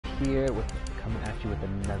here coming at you with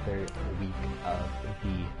another week of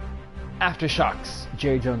the Aftershocks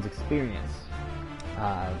Jerry Jones experience.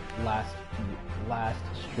 Last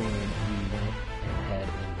stream we went ahead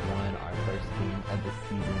and won our first game of the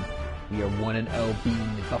season. We are 1-0,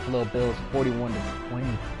 beating the Buffalo Bills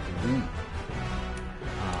 41-23.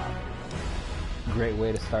 Great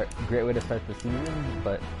way to start the season,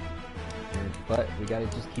 but we gotta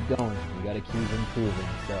just keep going. We gotta keep improving.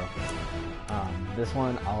 So this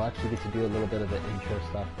one, I'll actually get to do a little bit of the intro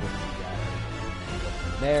stuff with you guys. And go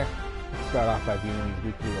from there. Start off by viewing these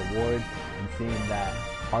weekly awards and seeing that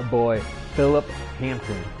our boy Philip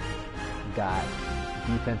Hampton got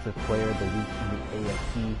Defensive Player of the Week in the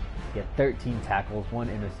AFC. He had 13 tackles, 1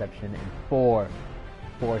 interception, and 4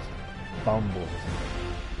 forced fumbles.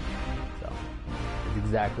 So it's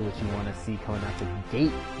exactly what you want to see coming out the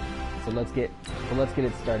gate. So let's get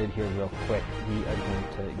it started here real quick. We are going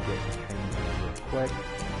to get the training done real quick.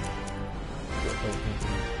 Get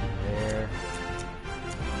everything there.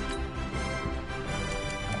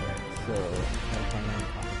 Alright, so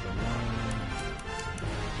offensive line.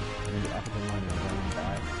 And the offensive line is running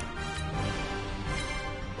back.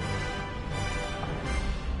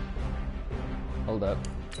 Hold up.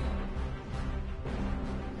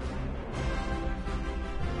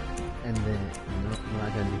 And then, no, we're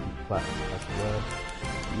not going to do flat as well.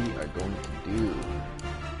 We are going to do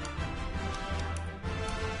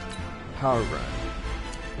power run.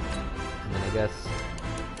 And then I guess,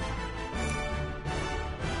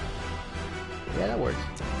 yeah, that works.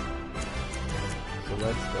 So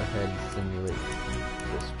let's go ahead and simulate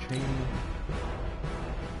this training.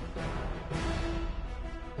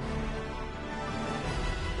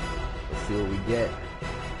 Let's see what we get.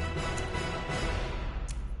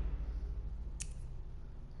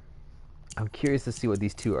 I'm curious to see what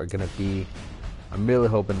these two are going to be. I'm really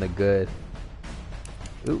hoping they're good.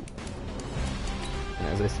 Ooh. And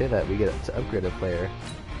as I say that, we get to upgrade a player.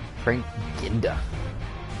 Frank Ginda.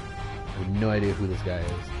 I have no idea who this guy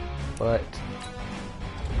is. But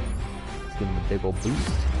let's give him a big old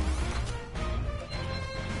boost.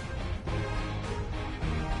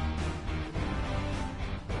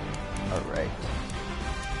 Alright.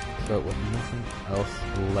 So with nothing else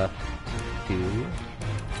left to do,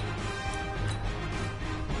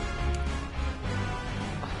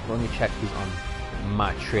 let me check who's on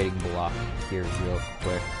my trading block here real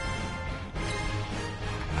quick.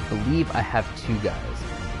 I believe I have 2 guys.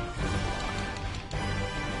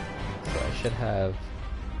 So I should have...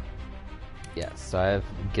 yeah, so I have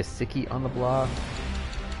Gesicki on the block.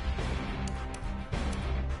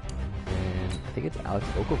 And I think it's Alex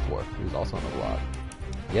Okafor who's also on the block.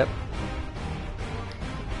 Yep.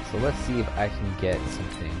 So let's see if I can get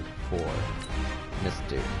something for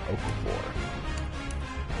Mr. Okafor.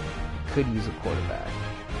 Could use a quarterback,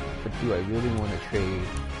 but do I really want to trade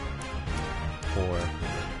for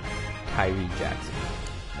Tyree Jackson?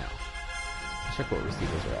 No. Let's check what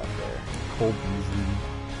receivers are out there. Cole Beasley,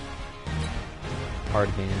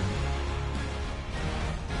 Hardman,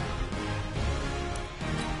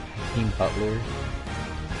 Hakeem Butler.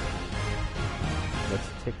 Let's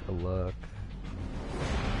take a look.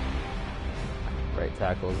 Right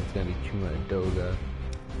tackles, it's going to be Chuma Edoga.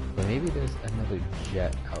 But maybe there's another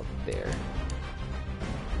Jet out there.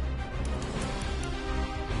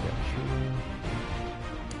 Yeah, Chuma.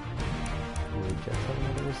 Will the Jets have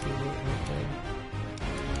another receiver right there?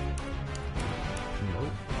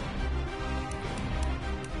 Nope.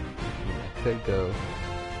 Yeah, could go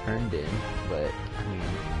Herndon, but I mean,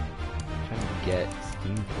 I'm trying to get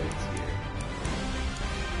steam points here.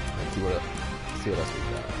 Let's see what else we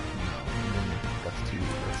got. No, that's 2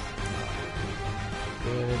 years.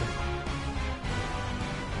 Good.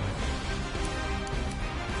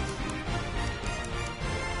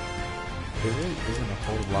 There really isn't a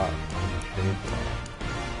whole lot on the trade block.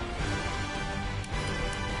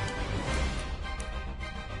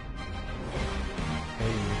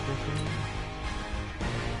 Hey, nutrition?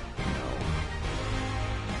 No.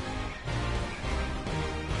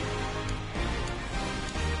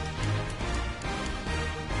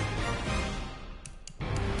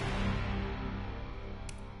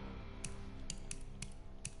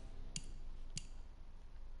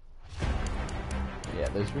 Yeah,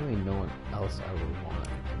 there's really no one else I would want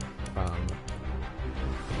from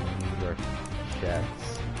the New York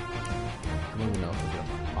Jets. I don't even know if we're going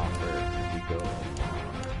to offer if we go along.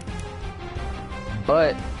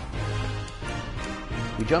 But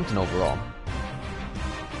we jumped in overall.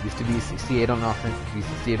 Used to be 68 on offense, used to be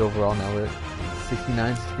 68 overall, now we're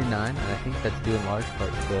 69, 69, and I think that's due in large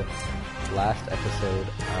part to the last episode,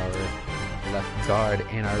 our left guard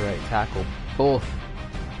and our right tackle both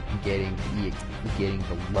getting the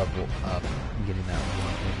level up, getting that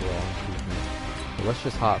one overall improvement. So let's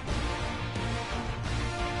just hop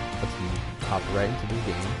right into this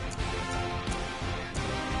game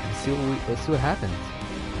and let's see what happens.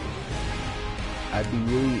 I'd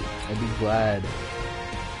be glad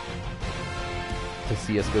to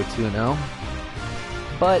see us go 2-0.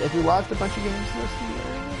 But if we lost a bunch of games this year,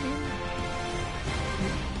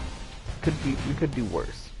 we could do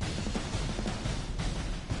worse.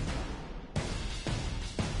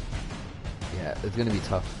 Yeah, it's gonna be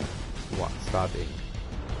tough stopping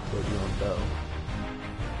Le'Veon Bell.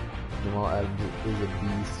 Jamal Adams is a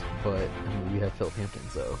beast, but I mean, we have Phil Hampton,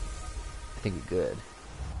 so I think we're good.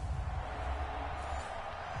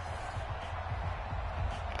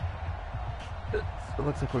 It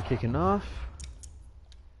looks like we're kicking off.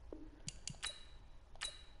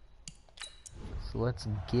 So let's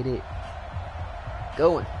get it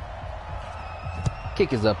going.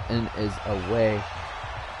 Kick is up and is away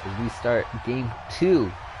as we start game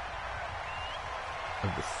 2 of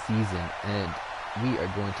the season, and we are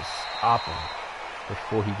going to stop him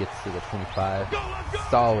before he gets to the 25.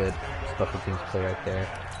 Solid special teams play right there.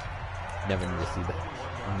 Never need to see that.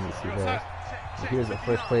 I need to see those. So here's the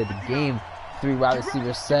first play of the game. 3 wide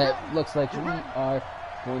receiver set. Looks like we are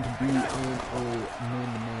going to be in a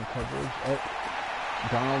man-to-man coverage.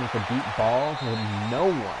 Donald with a deep ball with no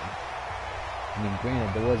one. I mean,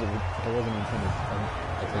 granted, there wasn't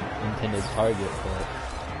intended target, but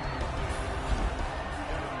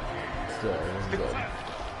still, it wasn't good.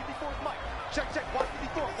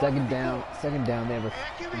 Second down.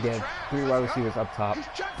 They have 3 wide receivers up top.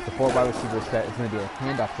 The 4 wide receiver set is going to be a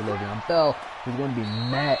handoff to Le'Veon Bell, who's going to be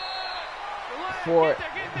met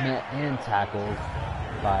and tackled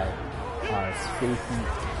by Stacy.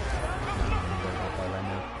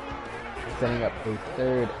 Setting up a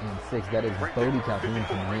 3rd and 6. That is Bodie Calhoun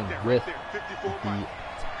from Ring with the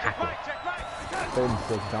tackle. 3rd and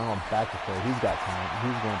 6. Donald back to throw. He's got time.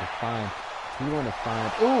 He's going to find. Ooh, he's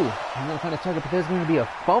going to find a target, but there's going to be a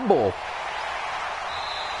fumble.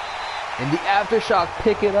 And the Aftershock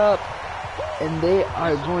pick it up, and they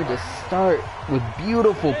are going to start with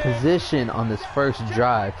beautiful position on this first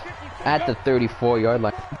drive at the 34-yard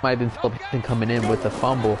line. Might have been coming in with a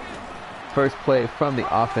fumble. First play from the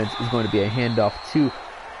offense is going to be a handoff to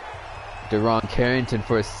Deron Carrington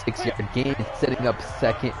for a 6-yard gain, setting up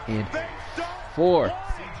 2nd and 4.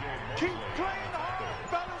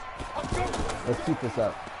 Let's keep this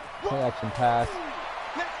up. Play action pass.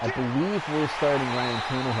 I believe we're starting Ryan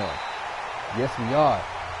Tannehill. Yes, we are.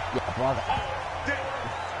 Yeah, brother.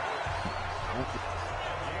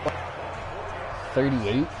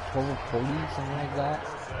 38, 12 40, something like that.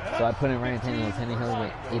 So I put in Ryan Tannehill. Tannehill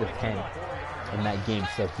went 8 of 10 in that game,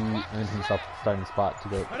 so he earned himself a starting spot to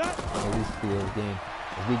go at least through the game.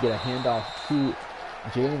 As we get a handoff to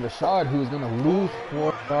Jalen Richard, who is going to lose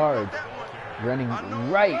 4 yards, running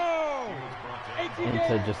right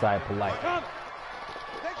into Josiah Polite.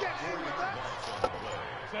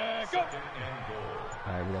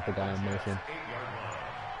 Alright, we got the guy in motion.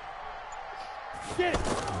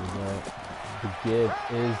 The give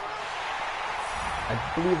is,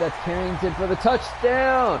 I believe that's Carrington for the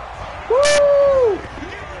touchdown. Woo!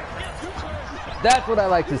 That's what I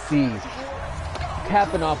like to see.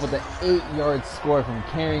 Capping off with an 8-yard score from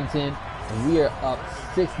Carrington, and we are up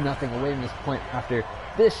 6-0 away from this point. After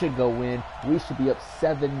this should go in, we should be up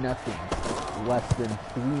 7-0, less than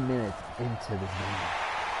 3 minutes into the game.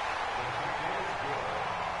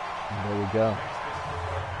 And there we go.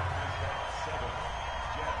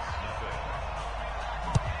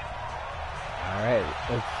 All right,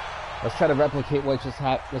 let's try to replicate what just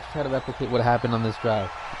happened. Let's try to replicate what happened on this drive.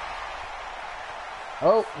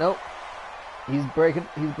 Oh no, he's breaking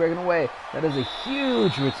away. That is a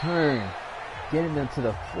huge return, getting them to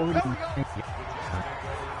the 40.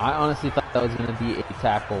 I honestly thought that was going to be a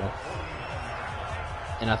tackle,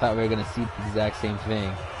 and I thought we were going to see the exact same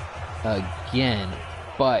thing again.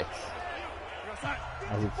 But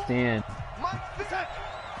as it stands,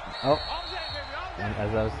 oh. And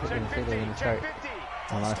as I was going to say, they're going to start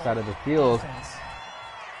on our side of the field.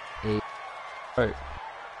 Here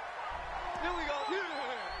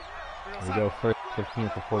we go, first 15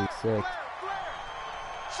 for 46.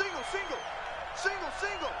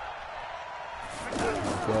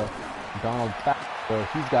 Go. Donald back, so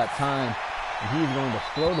he's got time, and he's going to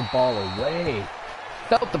throw the ball away.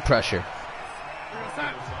 Felt the pressure.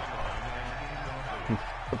 He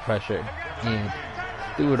felt the pressure and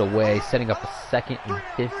threw it away, setting up a 2nd and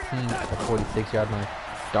 15 at the 46-yard line.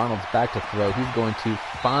 Darnold's back to throw. He's going to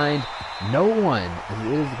find no one, as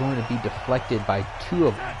it is going to be deflected by 2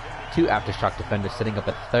 of two Aftershock defenders, setting up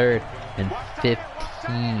a 3rd and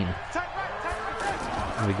 15.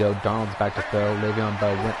 Here we go. Darnold's back to throw. Le'Veon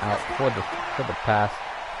Bell went out for the pass,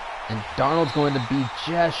 and Darnold's going to be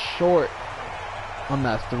just short on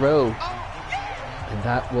that throw, and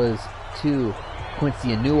that was to Quincy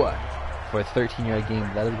Enunwa for a 13-yard gain.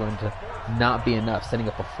 That is going to not be enough, setting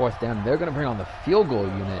up a 4th down. They're going to bring on the field goal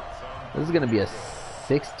unit. This is going to be a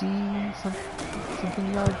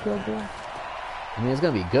 60-something yard field goal. I mean, it's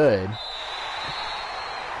going to be good.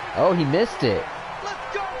 Oh, he missed it.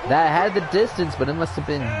 That had the distance, but it must have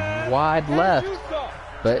been wide left.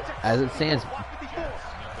 But as it stands,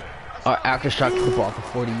 our Aftershock gets the ball at the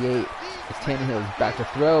 48. As Tannehill is back to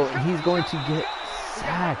throw, and he's going to get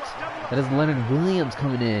sacked. That is Leonard Williams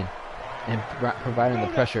coming in and providing the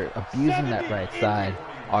pressure, abusing that right side.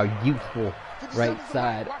 Our youthful right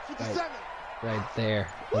side, right there.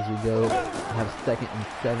 As we go, we have 2nd and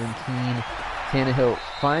 17. Tannehill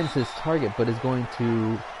finds his target, but is going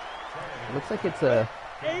to. It looks like it's a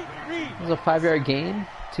 5-yard gain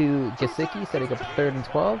to Gesicki, setting up a 3rd and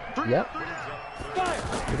 12. Yep.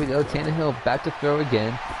 Here we go. Tannehill back to throw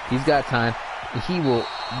again. He's got time. He will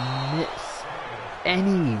miss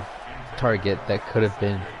any target that could have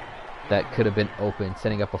been open,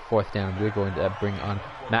 setting up a 4th down. We're going to bring on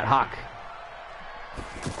Matt Hawk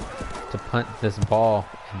to punt this ball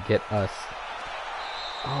and get us.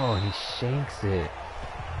 Oh, he shanks it.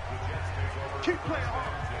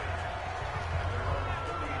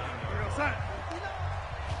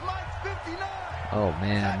 Oh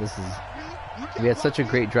man, we had such a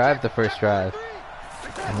great drive the first drive,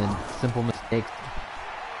 and then simple mistakes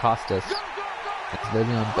cost us. It's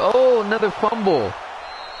Le'Veon. Oh, another fumble.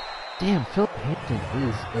 Damn, Philip Hampton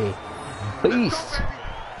is a beast.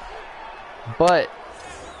 But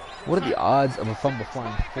what are the odds of a fumble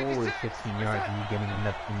flying forward 15 yards and you getting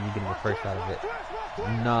a first out of it?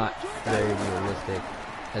 Not very realistic,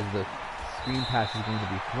 as the screen pass is going to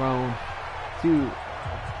be thrown to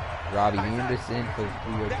Robbie Anderson for the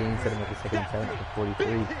 3-yard gain, setting up the 2nd and 7 at the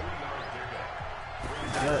 43.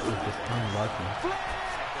 That is just unlucky.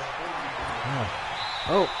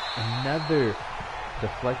 Oh, another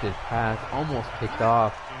deflected pass, almost picked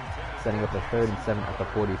off, setting up a 3rd and 7 at the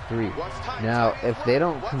 43. Now, if they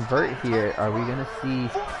don't convert here, are we going to see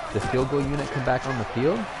the field goal unit come back on the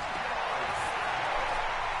field?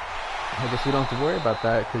 I guess we don't have to worry about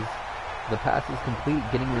that because the pass is complete,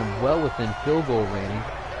 getting them well within field goal range.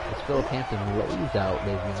 As Philip Hampton lays out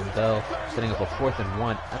Le'Veon Bell, setting up a 4th and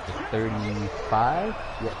 1 at the 35.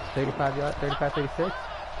 Yeah, 35 yard, 36.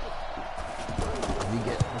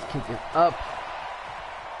 Let's kick it up.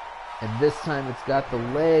 And this time it's got the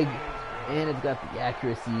leg, and it's got the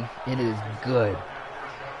accuracy, and it is good.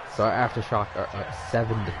 So our Aftershock are up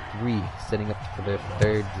 7-3, setting up for their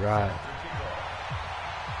 3rd drive.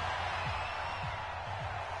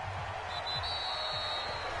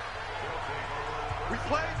 We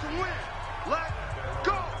play to win. Let's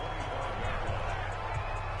go.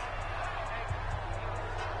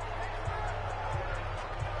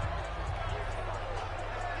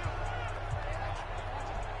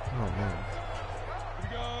 Oh man. Here we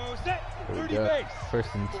go. Set. 30 base.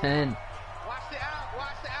 1st and 10. Watch the out.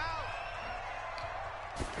 Watch the out.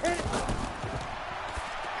 Hit it.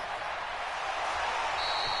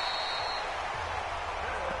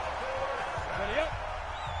 Ready up.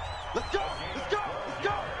 Let's go. Let's go. Let's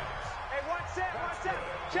go. Hey, one set.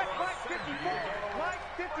 Check Mike 54. Mike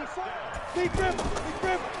 54. Big river.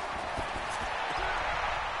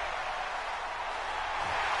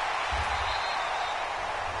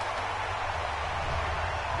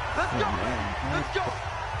 Let's go. Let's go.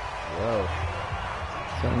 Whoa.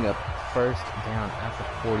 Setting up 1st down at the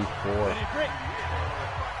 44.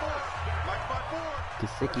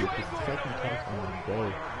 Gesicki with his 2nd catch on the day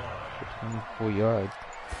for 24 yards.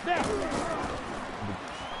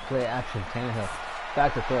 Play action, Tannehill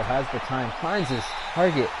back to throw, has the time, finds his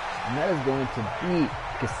target, and that is going to be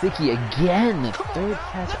Gesicki again, the 3rd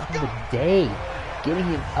catch on the day, getting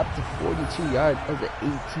him up to 42 yards. That was an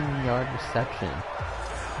 18-yard reception.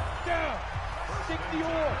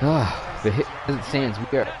 The hit as it stands, we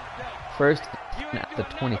are 1st at the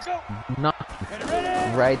 20. Not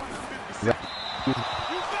right.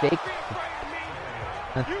 Fake.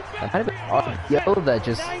 That might have been audio that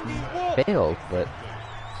just failed, but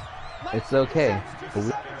it's okay.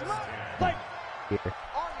 But here.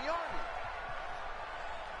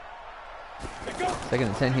 2nd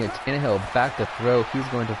and 10 here. Tannehill back to throw. He's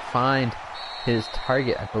going to find his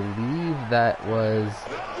target. I believe that was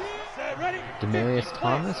Demaryius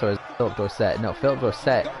Thomas, or is it Philip Dorsett? No, Philip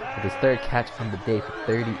Dorsett with his 3rd catch on the day for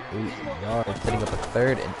 38 yards, setting up a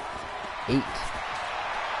 3rd and 8.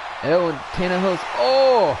 Oh, and Tannehill's,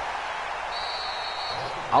 oh!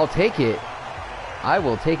 I'll take it. I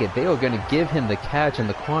will take it. They are going to give him the catch, and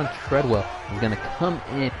Laquan Treadwell is going to come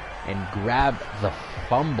in and grab the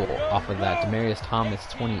fumble off of that. Demarius Thomas,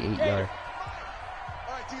 28-yard,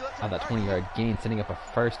 that 20-yard gain, setting up a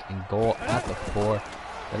 1st and goal at the 4.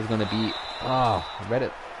 That is going to be, oh, read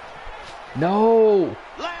it. No!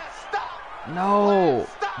 No!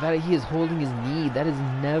 That he is holding his knee. That is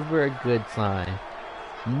never a good sign.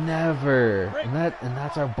 Never. And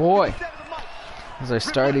that's our boy. As our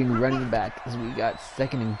starting running back, as we got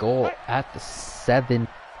 2nd and goal at the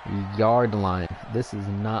 7-yard line. This is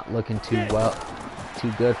not looking too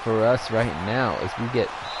good for us right now, as we get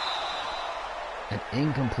an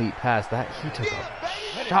incomplete pass. That he took a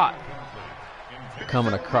shot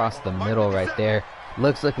coming across the middle right there.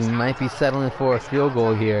 Looks like we might be settling for a field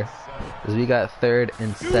goal here, as we got 3rd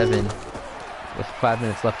and 7 with 5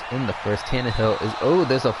 minutes left in the first. Tannehill is, oh,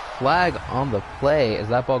 there's a flag on the play as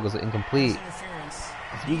that ball goes incomplete.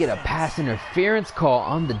 As we get a pass interference call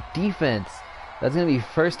on the defense. That's going to be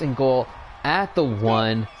 1st and goal at the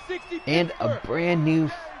 1, and a brand new,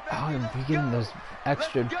 we're getting those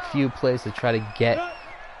extra few plays to try to get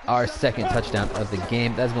our 2nd touchdown of the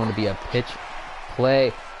game. That's going to be a pitch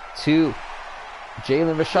play to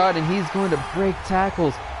Jalen Rashad, and he's going to break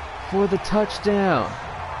tackles for the touchdown.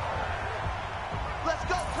 Let's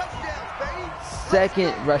go, touchdowns, baby.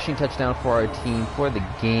 2nd rushing touchdown for our team for the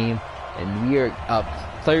game, and we are up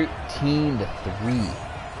 13-3.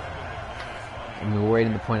 And we're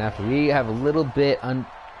waiting the point after. We have a little bit,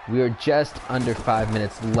 we are just under 5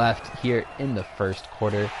 minutes left here in the 1st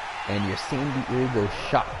quarter, and your San Diego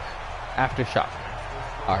Aftershock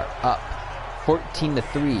are up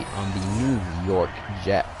 14-3 on the New York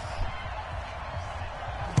Jets.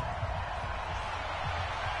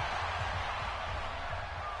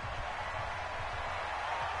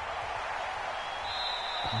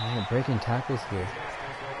 Oh man, breaking tackles here.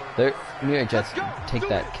 New York Jets take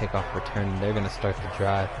that kickoff return, and they're going to start the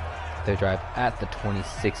drive. Their drive at the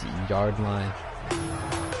 26-yard line.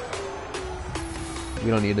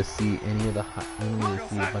 We don't need to see any of the. We don't need to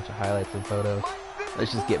see a bunch of highlights and photos.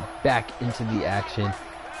 Let's just get back into the action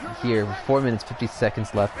here. 4 minutes 50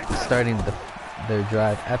 seconds left, starting their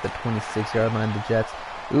drive at the 26-yard line. The Jets.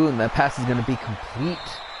 Ooh, and that pass is going to be complete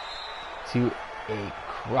to a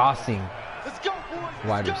crossing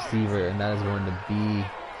wide receiver, and that is going to be.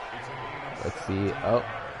 Let's see. Oh,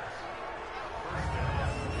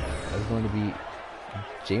 that's going to be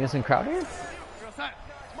Jamison Crowder.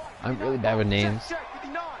 I'm really bad with names.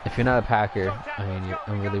 If you're not a Packer, I mean,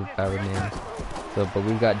 I'm really bad with names. So, but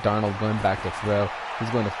we've got Darnold going back to throw. He's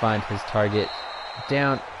going to find his target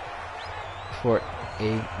down for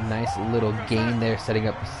a nice little gain there, setting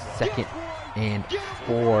up 2nd and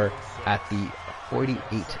 4 at the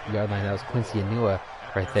 48-yard line. That was Quincy Enunwa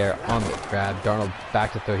right there on the grab. Darnold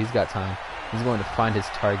back to throw. He's got time. He's going to find his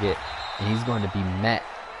target, and he's going to be met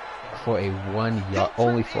for a 1 yard,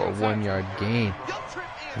 only for a 1 yard gain.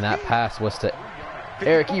 And that pass was to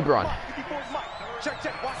Eric Ebron.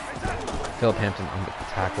 Philip Hampton on the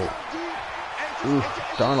tackle. Ooh,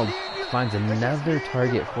 Darnold finds another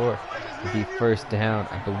target for the 1st down.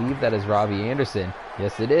 I believe that is Robbie Anderson.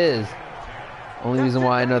 Yes, it is. Only reason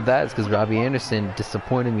why I know that is because Robbie Anderson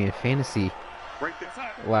disappointed me in fantasy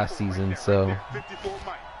last season, so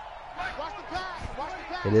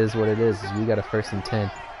it is what it is. We got a 1st and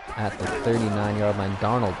 10 at the 39-yard line.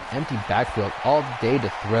 Darnold, empty backfield all day to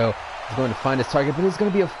throw. He's going to find his target, but it's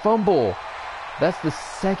going to be a fumble. That's the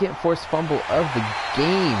 2nd forced fumble of the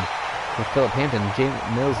game for Philip Hampton. James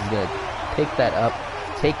Mills is going to pick that up,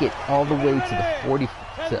 take it all the way to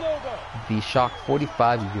the Shock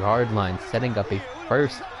 45-yard line, setting up a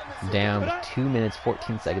 1st down with 2 minutes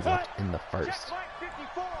 14 seconds left in the 1st.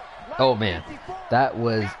 Oh man, that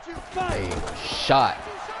was a shot.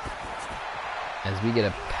 As we get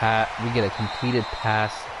a completed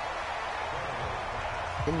pass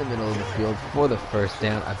in the middle of the field for the 1st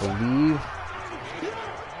down. I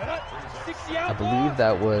believe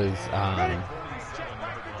that was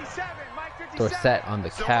Dorsett on the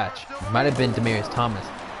catch. It might have been Demarius Thomas.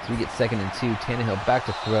 So we get 2nd and 2. Tannehill back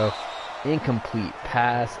to throw. Incomplete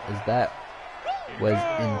pass, as that was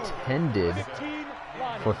intended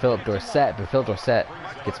for Philip Dorsett, but Philip Dorsett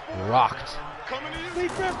gets rocked.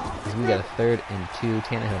 As we got a 3rd and 2.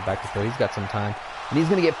 Tannehill back to throw. He's got some time, and he's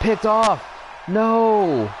going to get picked off.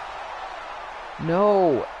 No.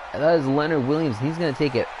 That is Leonard Williams. He's going to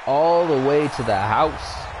take it all the way to the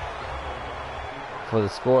house for the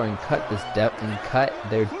score and cut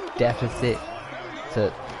their deficit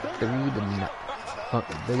to 3 to 9.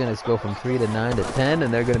 They're going to go from 3 to 9 to 10,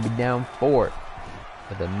 and they're going to be down 4.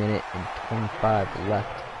 with a minute and 25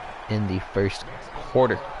 left in the first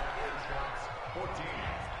quarter.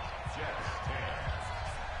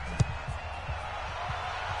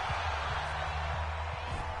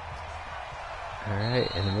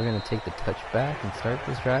 Alright, and then we're going to take the touch back and start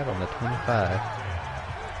this drive on the 25.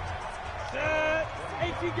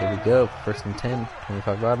 Here we go, first and 10,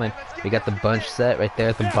 25-yard line. We got the bunch set right there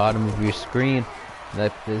at the bottom of your screen.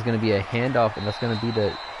 There's going to be a handoff, and that's going to be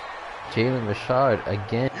to Jalen Richard.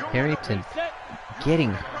 Again, Harrington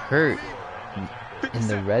getting hurt in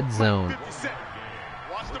the red zone.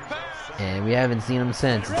 And we haven't seen him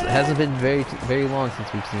since. It hasn't been very long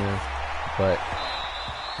since we've seen him. But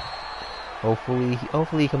hopefully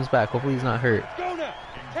he comes back. Hopefully he's not hurt.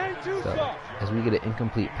 So, as we get an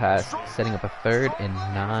incomplete pass, setting up a 3rd and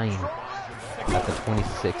 9 at the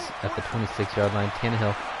 26-yard line.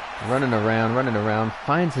 Tannehill running around,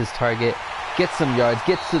 finds his target, gets some yards,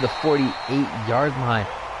 gets to the 48-yard line.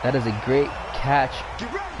 That is a great catch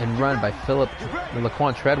and run by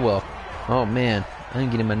Laquan Treadwell. Oh man,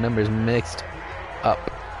 I'm getting my numbers mixed up.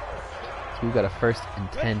 So we've got a 1st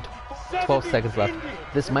and 10, 12 seconds left.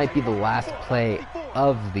 This might be the last play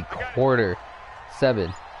of the quarter.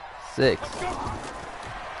 7, 6,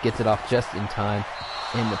 gets it off just in time,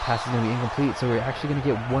 and the pass is going to be incomplete. So we're actually going to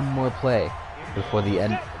get one more play before the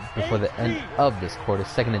end of this quarter.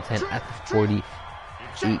 2nd and 10 at the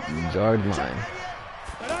 48-yard line.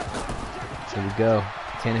 Here we go.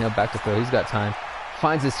 Tannehill back to throw. He's got time.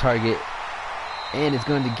 Finds his target, and is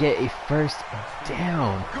going to get a 1st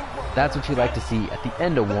down. That's what you like to see at the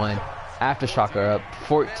end of one. Aftershock are up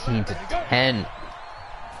 14-10.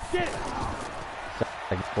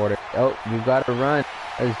 Second quarter. Oh, you got to run.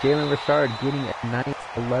 As Jalen Richard getting a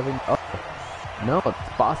 9-11. Oh, no,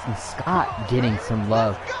 it's Boston Scott getting some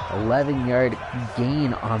love. 11-yard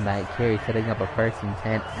gain on that carry, setting up a 1st and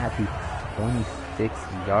 10 at the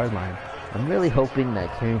 26-yard line. I'm really hoping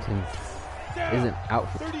that Carrington isn't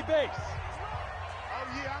out for 30 base. Oh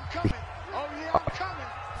yeah, I'm coming. Oh yeah, I'm coming.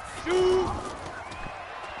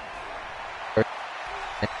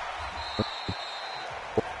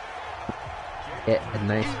 Get a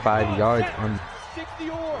nice 5 yards on 60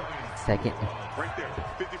 or 2nd. Right there,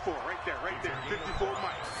 54. Right there, 54.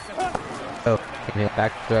 Mike. Oh, and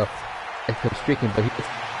back throw. It comes streaking, but he gets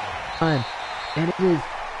time, and it is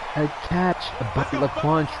a catch by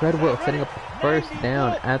Laquan Treadwell, setting up a 1st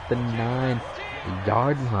down at the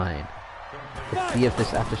 9-yard line. Let's see if this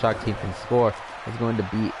Aftershock team can score. It's going to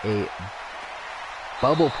be a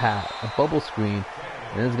bubble pass, a bubble screen,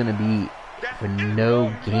 and it's going to be for no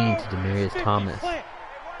gain to Demaryius Thomas. So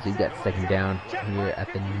we've got 2nd down here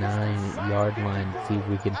at the 9-yard line. Let's see if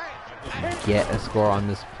we can get a score on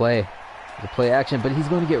this play. The play action, but he's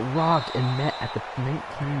going to get rocked and met at the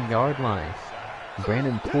 19-yard line.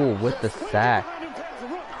 Brandon Poole with the sack.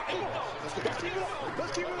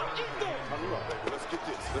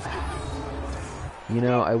 You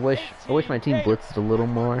know, I wish my team blitzed a little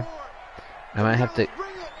more. I might have to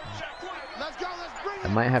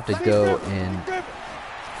go and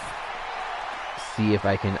see if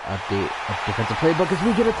I can update a defensive playbook as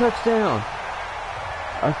we get a touchdown.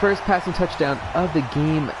 Our first passing touchdown of the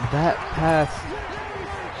game. That pass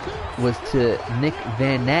was to Nick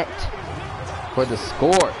Van Nett for the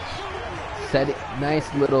score.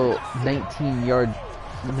 Nice little 19-yard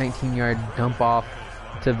dump off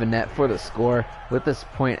to Van Nett for the score. With this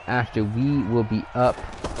point after, we will be up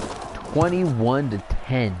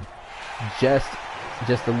 21-10. Just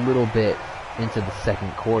a little bit into the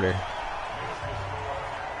 2nd quarter.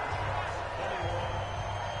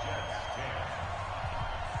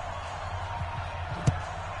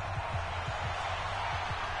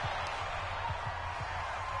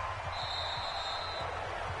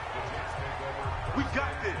 We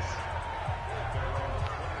got this.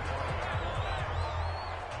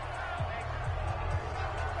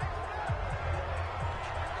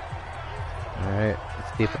 Alright,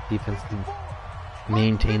 let's see if the defense can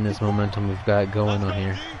maintain this momentum we've got going on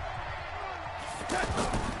here.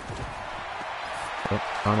 Oh,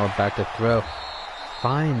 Arnold back to throw.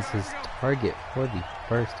 Finds his target for the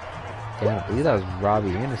 1st down. I believe that was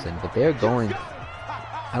Robbie Anderson, but they're going...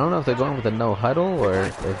 I don't know if they're going with a no huddle or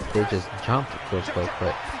if they just jumped real quick,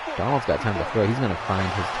 but Donald's got time to throw. He's going to find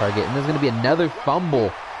his target, and there's going to be another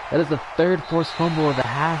fumble. That is the 3rd forced fumble of the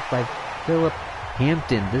half by Philip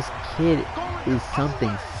Hampton. This kid is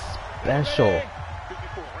something special.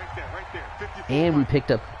 And we picked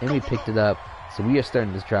it up. So we are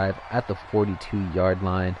starting this drive at the 42-yard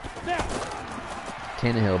line.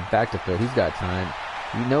 Tannehill back to throw. He's got time.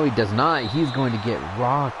 You know he does not. He's going to get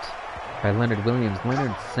rocked by Leonard Williams.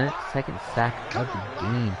 Leonard's 2nd sack of the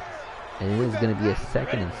game. And it is going to be a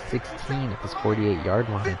 2nd and 16 at this 48-yard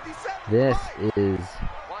line. This is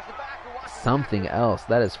something else.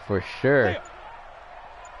 That is for sure.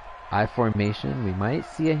 I formation. We might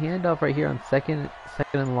see a handoff right here on second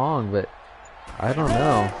and long, but I don't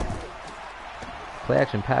know. Play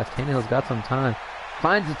action pass. Tannehill's got some time.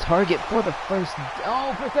 Finds the target for the first.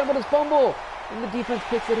 Oh, first down with his fumble. And the defense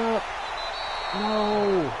picks it up.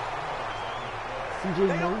 No. CJ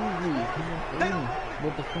Mosley coming in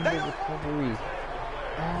with the fumble recovery.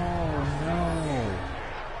 Oh, no.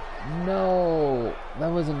 No. That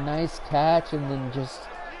was a nice catch and then just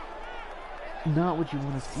not what you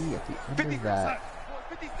want to see at the end of that.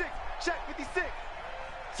 56, check 56,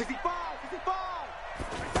 65, 65.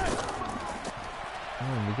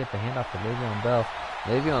 Oh, we get the handoff to Le'Veon Bell.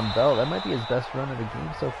 Le'Veon Bell, that might be his best run of the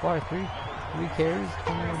game so far. Three carries,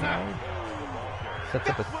 21 yards. Sets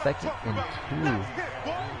up a 2nd and 2.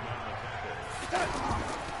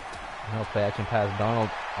 No play action pass. Donald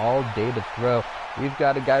all day to throw. We've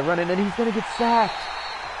got a guy running and he's going to get sacked.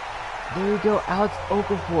 There we go. Alex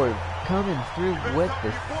Okafor coming through with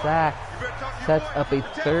the sack. Sets up a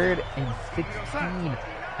 3rd and 16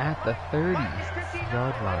 at the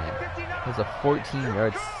 30-yard line. There's a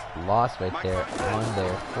 14-yard loss right there on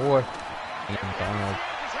their 4th. And Donald,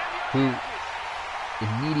 who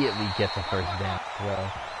immediately gets a first down throw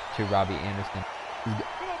to Robbie Anderson. He's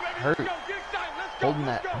hurt. Holding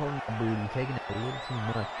that booty, taking it a little too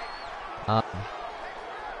much.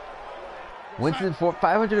 Winston for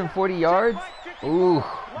 540 yards. Ooh,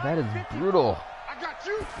 that is brutal.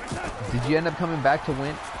 Did you end up coming back to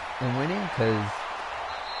win and winning? Because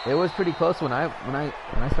it was pretty close when I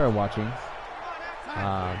started watching.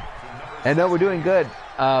 And no, we're doing good.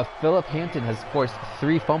 Philip Hampton has forced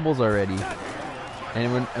 3 fumbles already,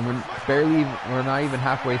 and we're not even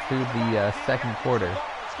halfway through the 2nd quarter.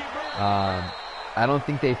 I don't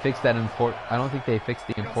think they fixed that I don't think they fixed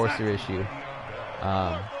the enforcer issue.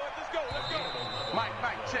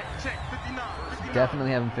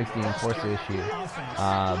 Definitely haven't fixed the enforcer issue.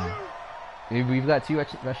 We've got 2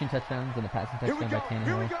 rushing touchdowns and a passing touchdown by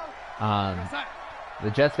Tannehill. The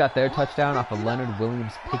Jets got their touchdown off of Leonard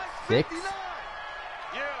Williams' pick 6,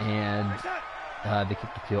 and they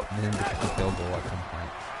kicked the field goal at some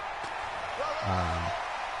point.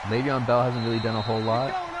 Le'Veon Bell hasn't really done a whole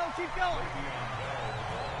lot.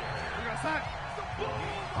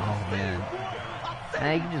 Oh man.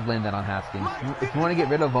 Nah, you can just blame that on Haskins. If you want to get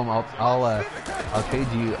rid of him, I'll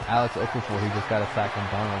trade you Alex Okafor, who just got a sack from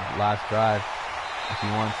Donald last drive, if you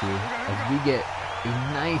want to. As we get a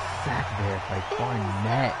nice sack there by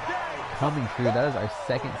Barnett coming through. That is our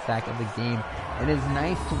 2nd sack of the game, and it's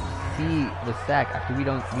nice to see the sack after we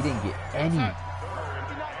didn't get any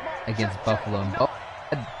against Buffalo. And Buffalo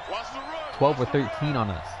had 12 or 13 on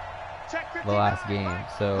us the last game,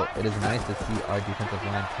 so it is nice to see our defensive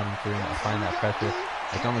line coming through and applying that pressure.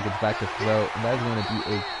 Montgomery gets back to throw, and that is going to be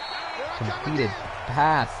a completed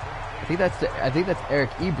pass. I think that's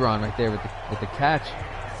Eric Ebron right there with the catch,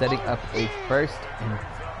 setting up a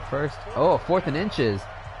 4th and inches.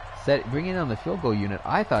 Bringing on the field goal unit.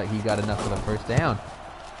 I thought he got enough for the first down.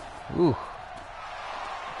 Ooh,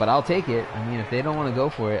 but I'll take it. I mean, if they don't want to go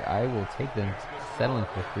for it, I will take them. Settling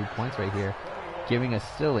for 3 points right here, giving us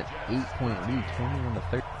still an 8-point lead,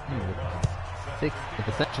 21-13, with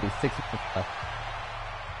essentially 6 minutes left.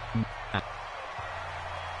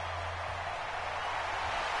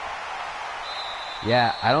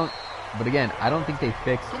 Yeah, I don't think they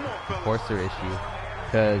fixed the enforcer issue,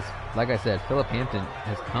 because, like I said, Philip Hampton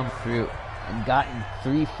has come through and gotten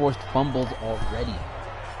 3 forced fumbles already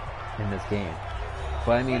in this game.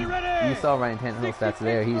 But I mean, you saw Ryan Tannehill's stats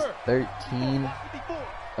there. He's 13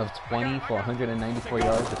 of 20 for 194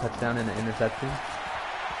 yards, a touchdown and an interception.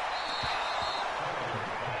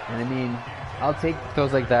 And I mean, I'll take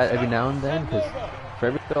throws like that every now and then, because for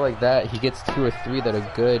every throw like that, he gets 2 or 3 that are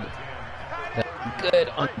good.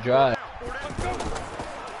 On drive.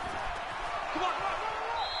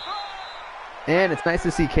 And it's nice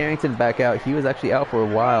to see Carrington back out. He was actually out for a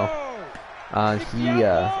while. He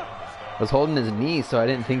was holding his knee, so I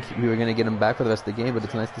didn't think we were going to get him back for the rest of the game, but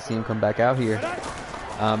it's nice to see him come back out here.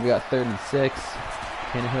 We got 3rd and 6.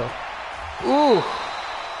 Tannehill. Ooh!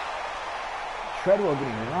 Treadwell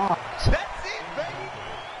getting rocked.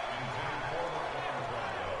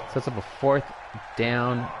 Sets up a 4th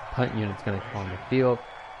down. Punt unit's going to come on the field.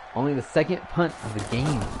 Only the 2nd punt of the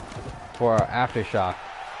game for our Aftershock.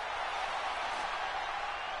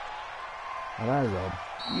 Well, that is a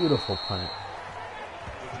beautiful punt.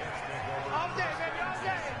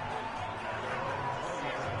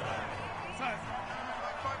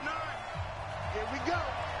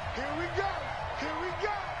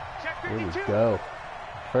 Here we go.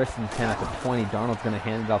 First and 10 at the 20. Darnold's going to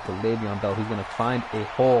hand it off to Le'Veon Bell, who's going to find a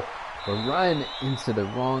hole, but run into the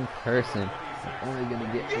wrong person. He's only going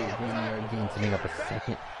to get a 1-yard gain, setting up a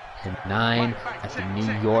 2nd and 9 at the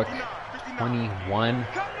New York 21. A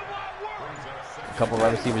couple of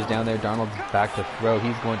wide receivers down there. Darnold's back to throw.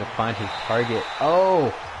 He's going to find his target.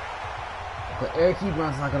 Oh! But Eric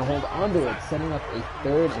Ebron's not going to hold onto it, setting up a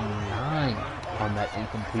 3rd and 9 on that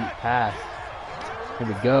incomplete pass. Here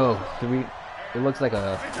we go. It looks like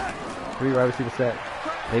a 3 wide receiver set.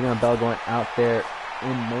 Le'Veon Bell going out there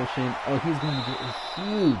in motion. Oh, he's going to get a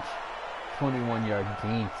huge 21-yard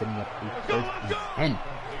gain, setting up a 1st and 10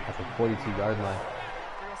 at the 42-yard line.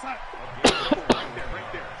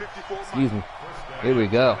 Excuse me. Here we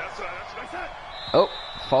go. Oh,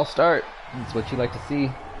 false start. That's what you like to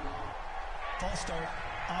see. False start,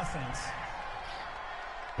 offense.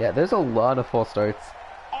 Yeah, there's a lot of false starts.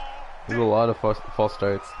 There's a lot of false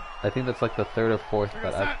starts. I think that's like the 3rd or 4th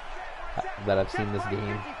that I've seen this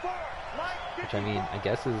game. Which, I mean, I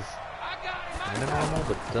guess is kind of normal,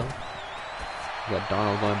 but still. You got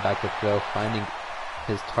Darnold going back to throw, finding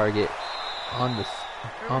his target on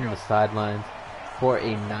the sidelines for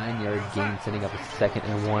a 9-yard gain, setting up a 2nd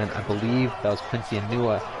and 1. I believe that was Quincy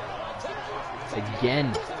Enunwa.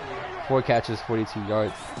 Again, 4 catches, 42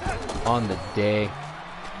 yards on the day.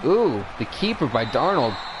 Ooh, the keeper by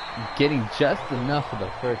Darnold getting just enough for the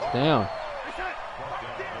 1st down.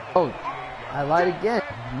 Oh, I lied again.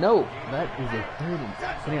 No, that is a 3rd and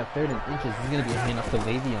setting up 3rd and inches. He's going to be a handoff to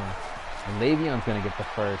Le'Veon. And Le'Veon's going to get the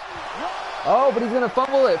 1st. Oh, but he's going to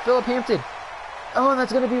fumble it. Philip Hampton. Oh, and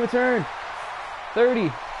that's going to be returned.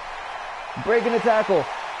 30. Breaking a tackle.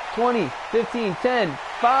 20, 15, 10,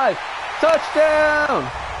 5. Touchdown!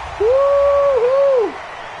 Woo-hoo!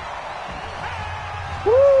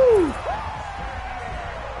 Woo!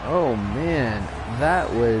 Oh, man.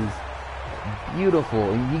 That was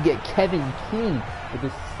beautiful. And you get Kevin King with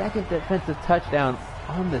his 2nd defensive touchdown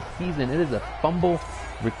on the season. It is a fumble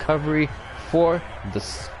recovery for the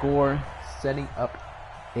score, setting up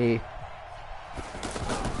a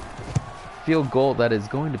field goal that is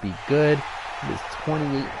going to be good. It is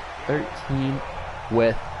 28-13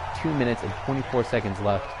 with 2 minutes and 24 seconds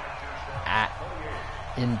left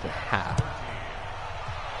in the half.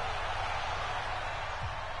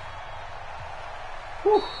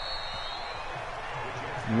 Whew.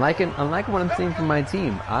 I'm liking what I'm seeing from my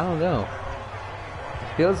team. I don't know.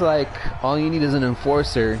 It feels like all you need is an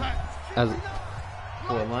enforcer for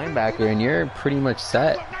a linebacker, and you're pretty much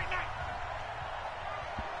set.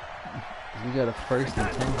 We got a 1st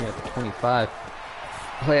and 10 here at the 25.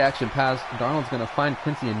 Play action pass. Darnold's going to find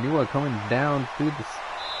Quincy Enunwa coming down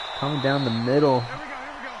the middle,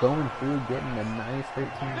 going through, getting a nice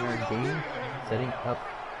 13-yard gain, setting up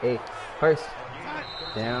a 1st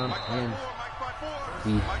down, and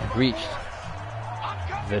we reached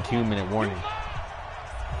the 2-minute warning.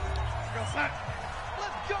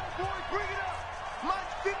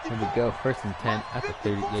 Here we go, 1st and 10 at the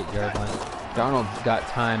 38-yard line. Darnold's got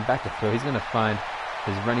time, back to throw. He's going to find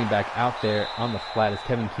his running back out there on the flat as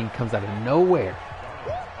Kevin King comes out of nowhere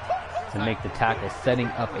to make the tackle, setting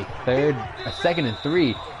up a 2nd and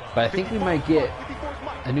 3. But I think we might get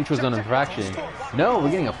a neutral zone infraction. No,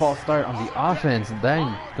 we're getting a false start on the offense.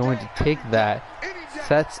 Then going to take that,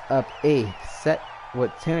 sets up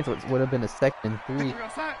what Terrence would have been a 2nd and 3,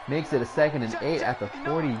 makes it a 2nd and 8 at the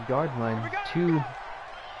 40-yard line.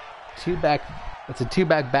 It's a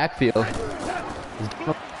 2-back backfield. He's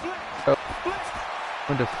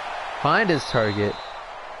going to find his target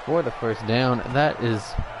for the 1st down. That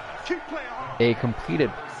is a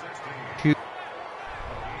completed 2.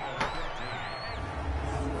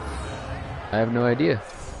 I have no idea.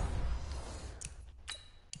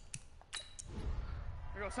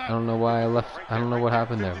 I don't know why I left. I don't know what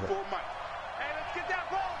happened there. But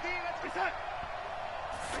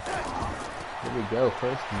here we go,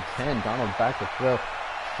 1st and 10. Darnold back to throw,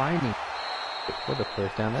 finding for the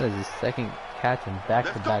 1st down. That is his 2nd catch in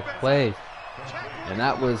back-to-back plays. And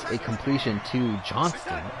that was a completion to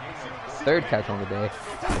Johnston. 3rd catch on the day.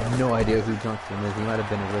 I have no idea who Johnston is. He might have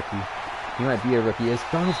been a rookie. He might be a rookie. Is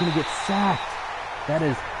Darnold's going to get sacked? That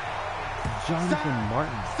is Jonathan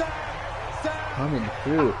Martin coming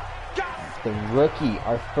through. The rookie,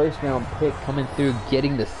 our 1st round pick, coming through,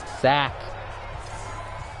 getting the sack.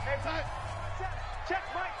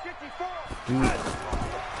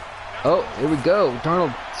 Oh, here we go.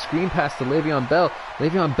 Darnold screen pass to Le'Veon Bell.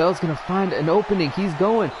 Le'Veon Bell's going to find an opening. He's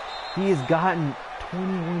going. He has gotten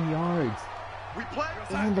 21 yards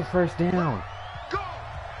and the 1st down.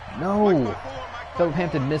 No. Philip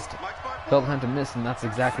Hampton missed, and that's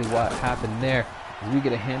exactly what happened there. as we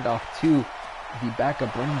get a handoff to the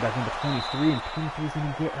backup running back number 23, and 23 is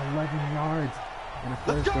going to get 11 yards and a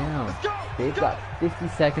first down. They've got 50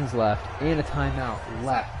 seconds left and a timeout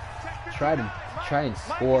left. Try and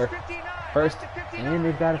score first, and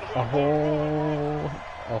they've got a whole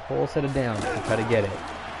set of downs to try to get it.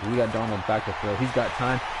 We got Donald back to throw. He's got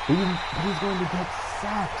time, but he's going to get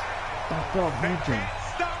sacked by Philip Hedgen,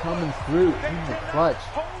 coming through in the clutch.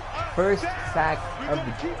 First sack of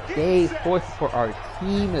the day, fourth for our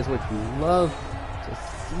team, is what you love to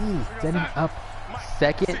see. Setting up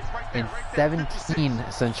 2nd and 17,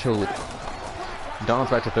 essentially.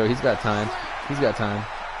 Donald's back to throw. He's got time.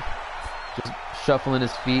 Just shuffling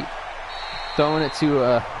his feet, throwing it to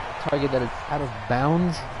a target that is out of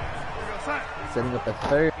bounds. Setting up a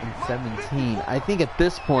 3rd and 17. I think at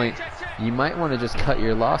this point, you might want to just cut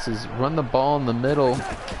your losses, run the ball in the middle,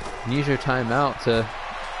 and use your timeout to,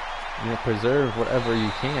 preserve whatever you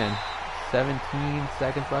can. 17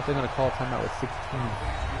 seconds left. They're going to call a timeout with 16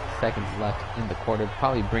 seconds left in the quarter.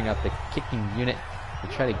 Probably bring out the kicking unit to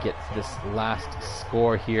try to get this last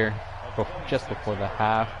score here just before the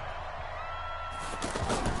half.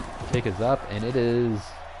 Kick is up, and it is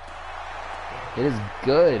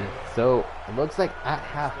good. So it looks like at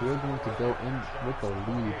half we're going to go in with the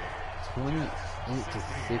lead, 28-16.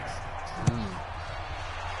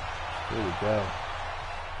 Here we go.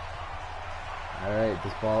 All right,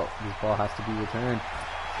 this ball has to be returned.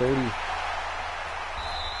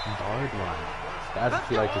 30-yard line. That's what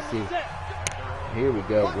you like to see. Here we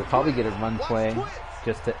go. We'll probably get a run play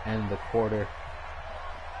just to end the quarter.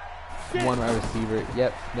 One wide receiver.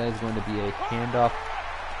 Yep, that is going to be a handoff.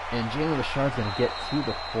 And Jalen Richard's going to get to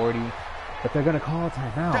the 40, but they're going to call a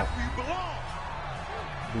timeout.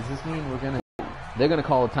 Does this mean they're going to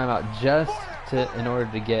call a timeout just in order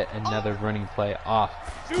to get another running play off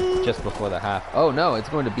just before the half? Oh no, it's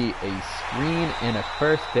going to be a screen and a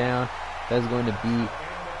first down. That's going to be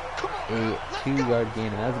a 2-yard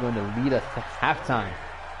gain, and that's going to lead us to halftime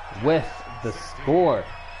with the score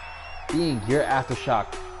being your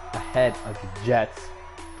Aftershock ahead of the Jets,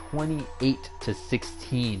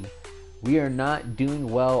 28-16. We are not doing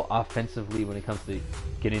well offensively when it comes to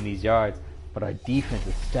getting these yards, but our defense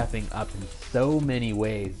is stepping up in so many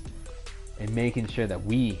ways and making sure that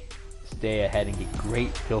we stay ahead and get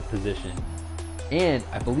great field position. And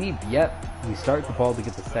I believe, we start the ball to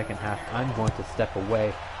get the second half. I'm going to step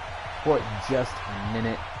away for just a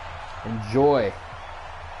minute. Enjoy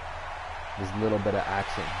this little bit of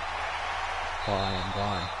action while I am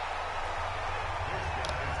gone.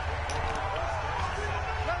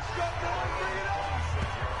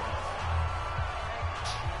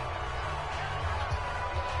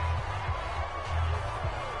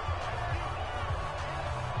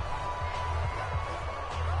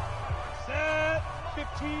 Set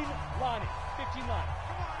 15 line. 15 line.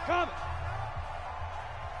 Coming.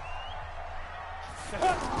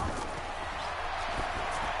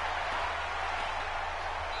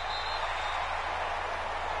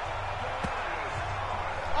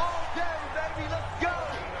 All day, baby, let's go.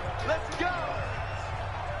 Let's go.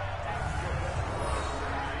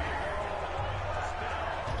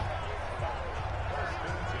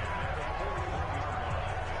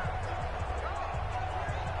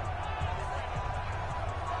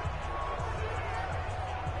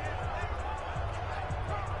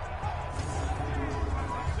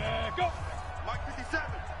 Go. Mike 57.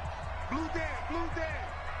 Blue Dan, blue Dan.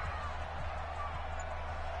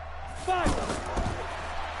 5.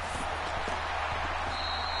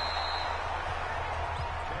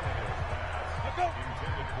 Go.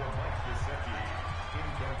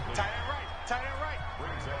 Tight end right, tight end right.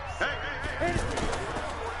 Hey, hey, hey.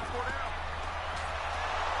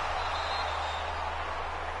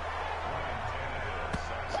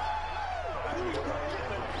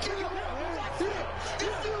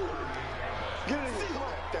 Get in here, come on.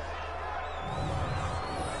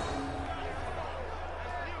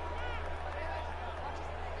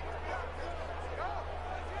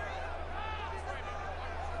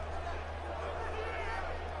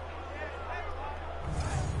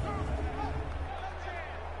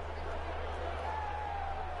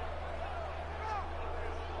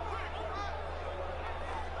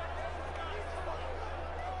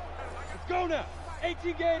 Let's go now.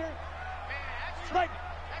 18 Gator. Right.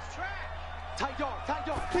 That's trash. Tight dog, tight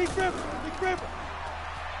dog. Big river, big river.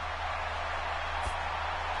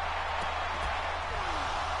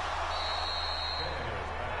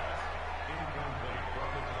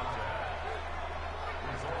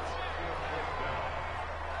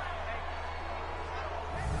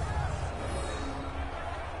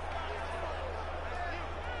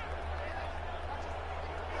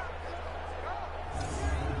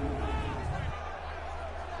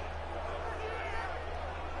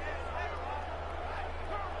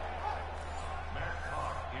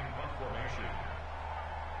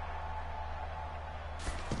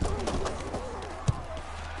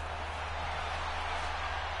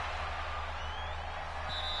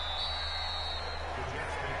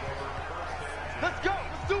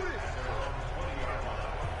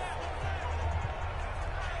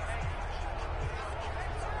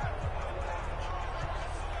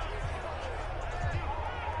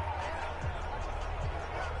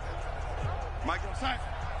 Mike on side.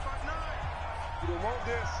 You don't want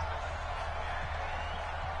this.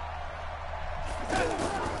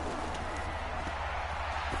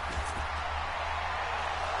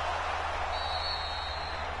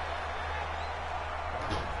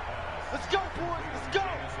 Let's go, boys. Let's go.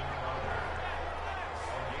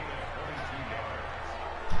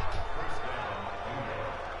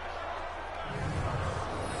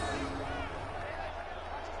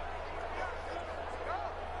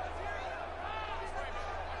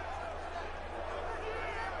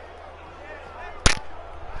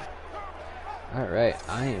 Alright,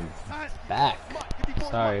 I am back.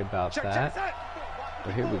 Sorry about that.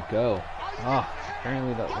 But here we go. Oh,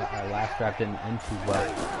 apparently our last drive didn't end too well.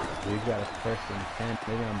 We've got a 1st and 10.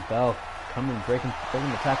 Le'Veon Bell coming, breaking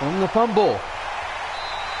the tackle, and the fumble.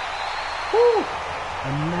 Woo!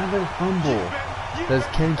 Another fumble. That's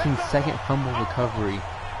Ken King's 2nd fumble recovery.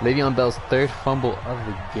 Le'Veon Bell's 3rd fumble of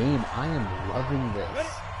the game. I am loving this.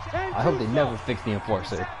 I hope they never fix the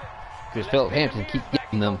enforcer, because Philip Hampton keeps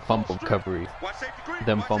getting them fumble recovery.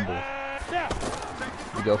 Them fumbles.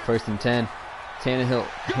 We go 1st and 10. Tannehill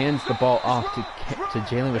hands the ball off to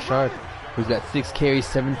Jalen Richard, who's got 6 carries,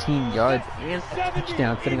 17 yards, and a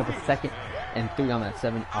touchdown, setting up a 2nd and 3 on that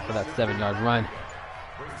 7 off of that 7-yard run.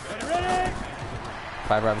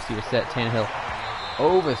 5 wide receiver set. Tannehill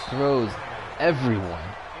overthrows everyone,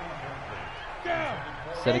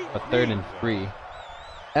 setting up a 3rd and 3.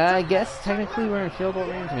 I guess technically we're in field goal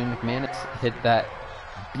range. I mean, McManus hit that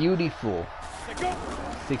beautiful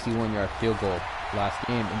 61-yard field goal last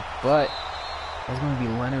game, but that's going to be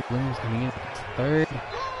Leonard Williams coming in with his 3rd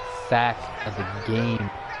sack of the game.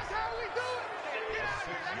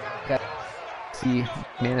 Got to see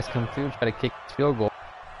McManus come through and try to kick his field goal.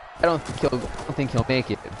 I don't think he'll make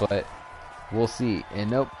it, but we'll see. And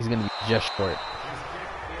nope, he's going to be just short.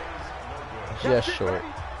 Just short.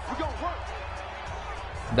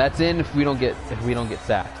 That's in if we don't get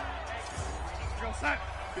sacked.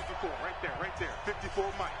 54, right there. 54,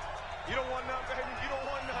 Mike. You don't want none, baby. You don't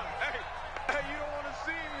want none. Hey, you don't want to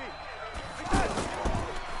see me.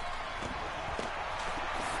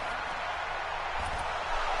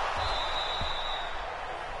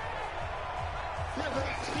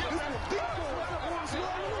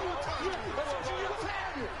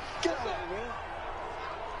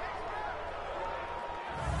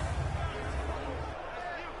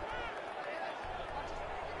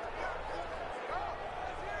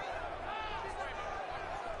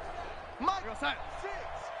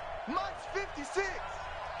 Mike's 56.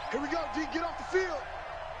 Here we go, D. Get off the field.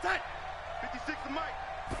 56 to Mike.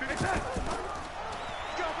 56.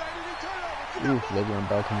 Go, baby. Ooh, Le'Veon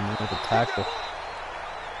Bell coming in with a tackle.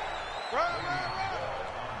 Right.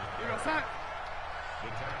 Here we go, side.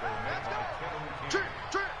 Trip.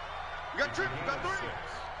 We got trip. We got 3.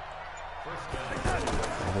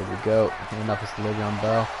 There we go. Hand off to Le'Veon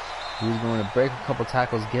Bell. He's going to break a couple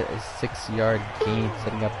tackles, get a 6-yard gain,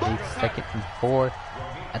 setting up a 2nd and 4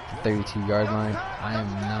 at the 32-yard line. I am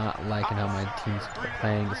not liking how my team's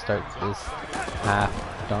playing to start this half.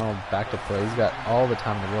 Donald back to play. He's got all the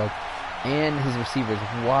time in the world, and his receivers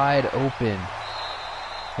wide open.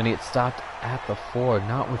 Gonna get stopped at the 4.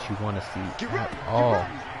 Not what you want to see at all.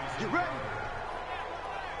 Get ready.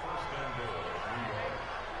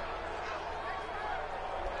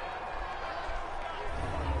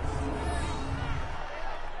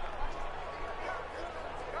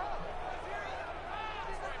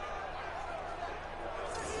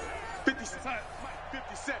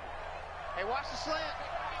 Hey, watch the slant.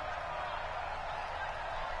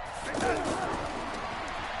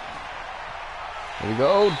 There we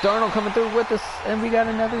go. Darnold coming through with us, and we got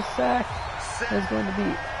another sack. That's going to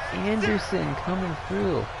be Anderson coming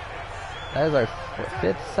through. That is our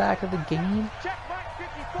 5th sack of the game.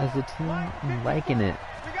 As a team, I'm liking it.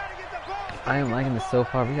 I am liking this so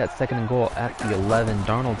far. We got 2nd and goal at the 11.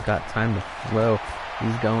 Darnold's got time to throw.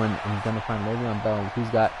 He's going to find Le'Veon Bell, who's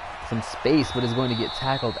got some space, but is going to get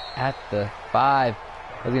tackled at the 5.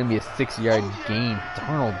 That's going to be a 6-yard gain.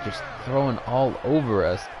 Darnold just throwing all over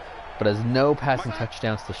us, but has no passing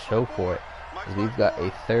touchdowns to show for it. As we've got a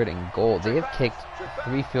 3rd and goal. They have kicked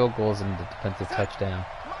 3 field goals and the defensive touchdown.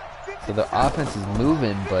 So the offense is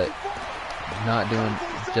moving, but not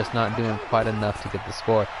doing quite enough to get the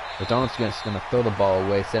score. But Darnold's just going to throw the ball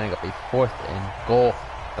away, setting up a 4th and goal.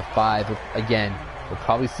 The 5 again. We'll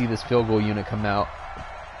probably see this field goal unit come out,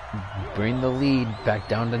 bring the lead back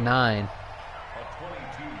down to 9.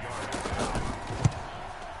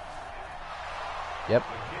 Yep,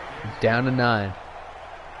 down to 9.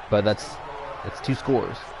 But that's 2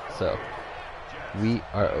 scores, so we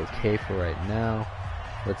are okay for right now.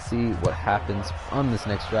 Let's see what happens on this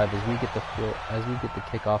next drive as we get the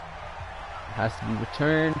kickoff. It has to be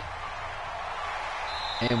returned,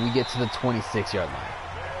 and we get to the 26-yard line.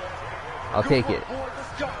 I'll take it.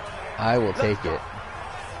 I will take it.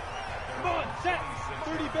 Come on, set.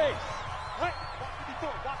 30 base. Right.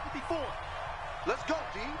 Watch 54. Let's go,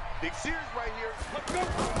 D. Big Sears right here. Let's go.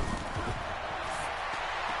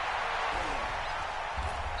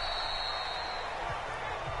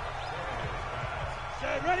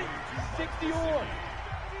 Set, ready? 60 or.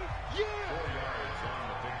 Yeah. 4 yards on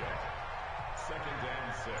the pickup. 2nd and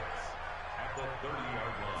 6 at the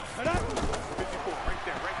 30-yard line. And up. 54, right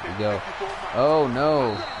there, right there. Go. 54, Mike. Oh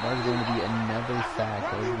no, there's going to be another sack.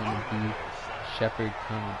 There's going to be Shepard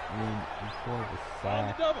coming in for the On the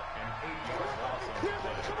sack. double.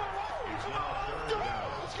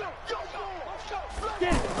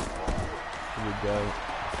 Get it. Here we go.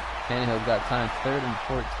 Tannehill's got time. 3rd and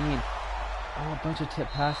 14. Oh, a bunch of tip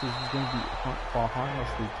passes. He's going to fall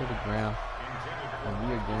harmlessly to the ground. And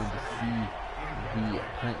we are going to see the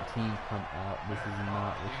punt team come out. This is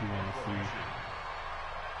not what you want to see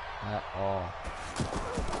at all.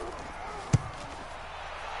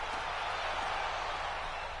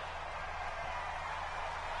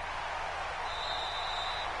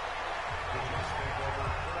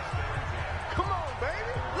 Come on,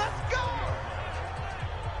 baby. Let's go.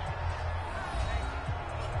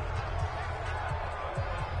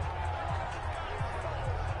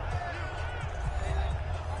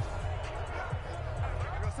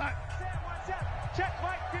 Check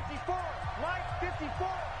Mike 54. Mike 54.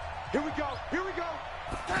 Here we go. Here we go.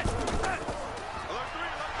 Alert 3, alert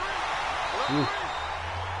 3. Ooh.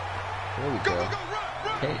 There we Go, go. go, go.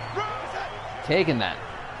 Run, Okay. run. Taking that.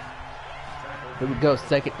 Here we go.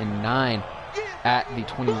 2nd and 9 at the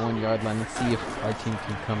 21-yard line. Let's see if our team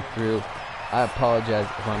can come through. I apologize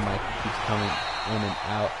if my mic keeps coming in and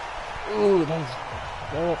out. Ooh, that was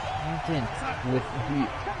Philip Hampton with the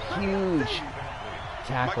huge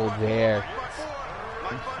tackle there,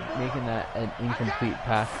 making that an incomplete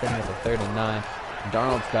pass, setting up a 3rd and 9.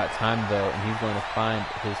 Darnold's got time though, and he's going to find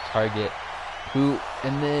his target, who,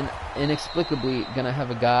 and then inexplicably gonna have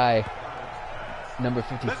a guy, number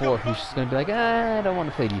 54, who's just gonna be like, I don't want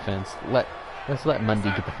to play defense. Let's let Mundy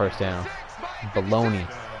get the 1st down. Baloney.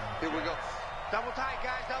 Here we go. Double tight,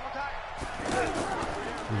 guys. Double tight.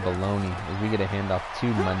 Baloney. As we get a handoff to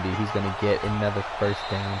Mundy, he's gonna get another 1st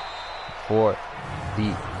down for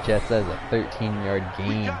the Jets as a 13-yard We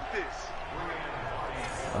gain. got this.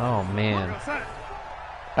 Oh man.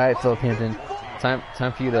 All right, Philip Hampton,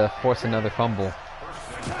 time for you to force another fumble.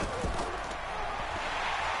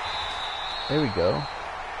 There we go.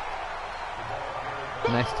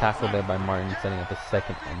 Nice tackle there by Martin, setting up a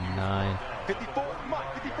 2nd and 9 54,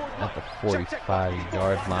 Mike. 54, at the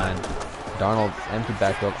 45-yard line. Darnold empty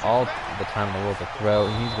backfield, all the time in the world to throw,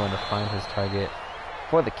 and he's going to find his target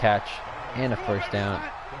for the catch and a 1st down.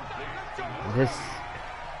 This,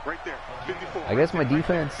 right there. 54. I guess my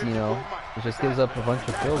defense, you know, it just gives up a bunch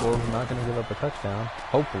of field goals. I'm not going to give up a touchdown,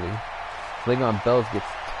 hopefully. Le'Veon Bell gets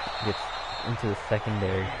into the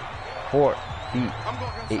secondary for the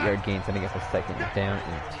 8-yard gain, setting up a 2nd down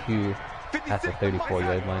and 2 at the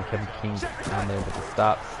 34-yard line. Kevin King down there with the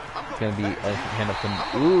stop. It's going to be a handoff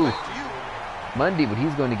to, ooh, Mundy, but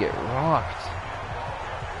he's going to get rocked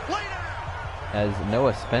as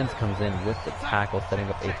Noah Spence comes in with the tackle, setting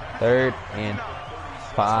up a 3rd and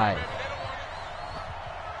 5.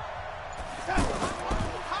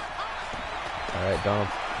 All right,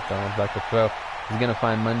 Donald's back to throw. He's going to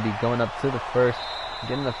find Mundy going up to the 1st,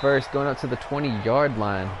 getting the 1st, going up to the 20-yard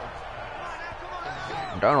line.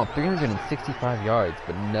 Darnold, 365 yards,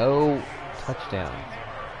 but no touchdowns.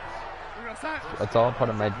 That's all part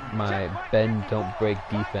of my bend, don't break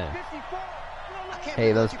defense.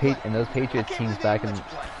 Hey, those Patriots teams back in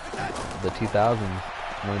the 2000s,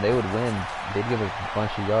 when they would win, they'd give up a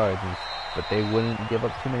bunch of yards, but they wouldn't give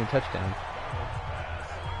up too many touchdowns.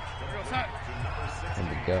 There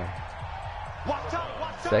we go.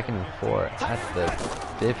 2nd and 4 at the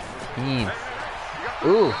 15.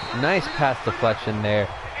 Ooh, nice pass deflection there.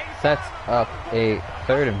 Sets up a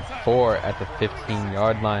 3rd and 4 at the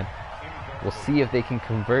 15-yard line. We'll see if they can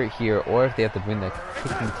convert here or if they have to bring the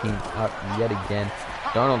kicking team out yet again.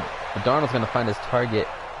 Darnold's going to find his target,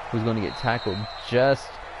 who's going to get tackled just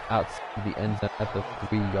outside the end zone at the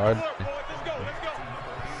 3-yard line.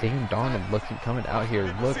 Sam Darnold coming out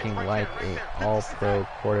here looking like an all-pro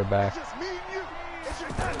quarterback.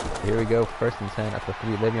 Here we go, 1st and 10 at the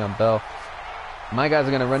 3. Le'Veon Bell. My guys are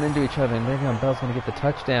going to run into each other, and Le'Veon Bell's going to get the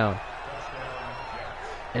touchdown.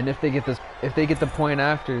 And if they get the point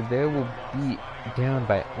after, they will be down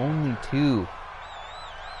by only 2.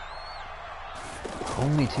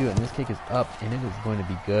 only 2, and this kick is up, and it is going to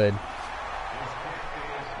be good.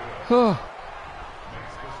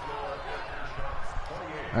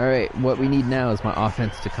 Alright, what we need now is my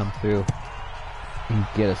offense to come through and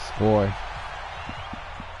get a score.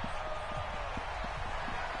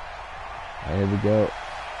 There we go.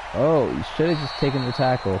 Oh, you should have just taken the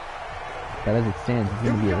tackle. But as it stands, it's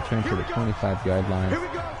going to be a return to the 25-yard line.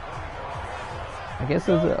 I guess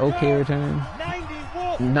it was an okay return.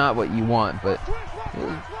 Not what you want, but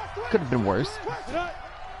it could have been worse.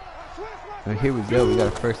 And here we go. We got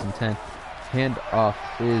a 1st and 10. Handoff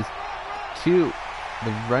is to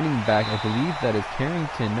the running back. I believe that is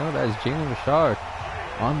Carrington. No, that is Jalen Richard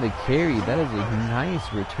on the carry. That is a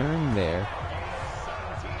nice return there.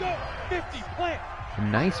 A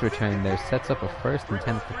nice return there. Sets up a 1st and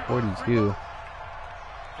 10 for 42.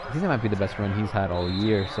 I think that might be the best run he's had all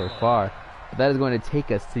year so far. But that is going to take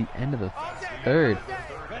us to the end of the 3rd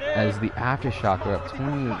as the Aftershock are up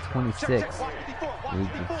 28-26. With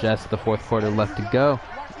just the 4th quarter left to go.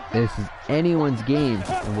 This is anyone's game,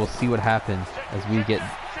 and we'll see what happens as we get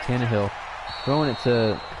Tannehill throwing it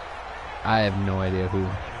to, I have no idea who.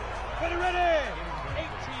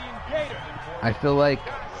 I feel like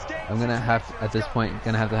I'm gonna have to, at this point,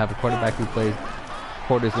 have a quarterback who plays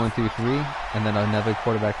quarters 1 through 3, and then another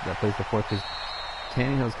quarterback that plays the 4th, because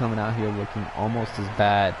Tannehill's coming out here looking almost as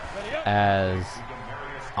bad as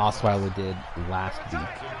Osweiler did last week.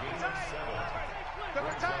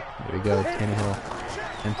 There we go, Tannehill,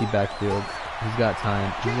 empty backfield. He's got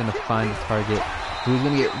time. He's gonna find the target. He's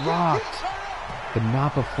gonna get rocked, but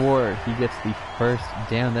not before he gets the 1st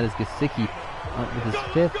down. That is Gesicki with his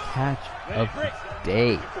 5th catch of the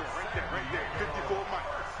day.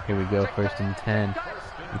 Here we go, 1st and 10.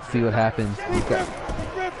 Let's see what happens.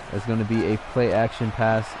 There's going to be a play action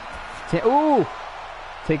pass. Ooh!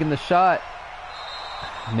 Taking the shot.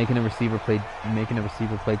 Making a receiver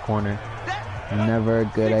play corner. Never a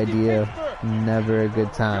good idea. Never a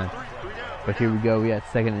good time. But here we go. We got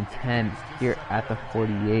 2nd and 10 here at the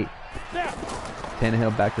 48.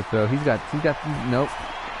 Tannehill back to throw. He's got nope.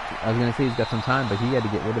 I was going to say he's got some time, but he had to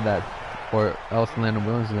get rid of that, or else Landon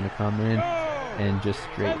Williams is going to come in and just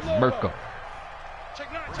straight murk him.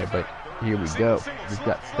 Okay, but here we go. We've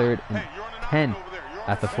got 3rd and 10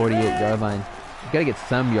 at the 48-yard line. You got to get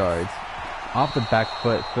some yards. Off the back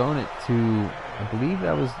foot, throwing it to, I believe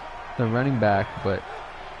that was the running back, but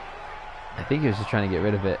I think he was just trying to get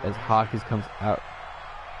rid of it as Hawkins comes out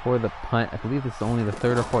for the punt. I believe this is only the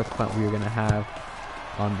 3rd or 4th punt we are going to have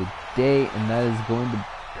on the day, and that is going to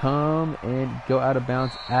come and go out of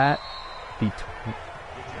bounds at the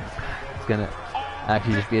it's gonna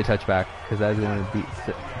actually just be a touchback, because that is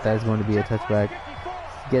going to be a touchback.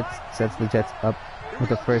 Sets the Jets up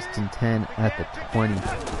with a 1st and 10 at the 20.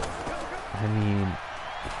 I mean,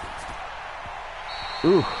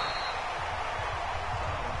 ooh.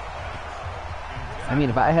 I mean,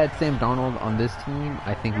 if I had Sam Darnold on this team,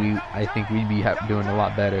 I think we'd be doing a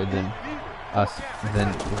lot better than us,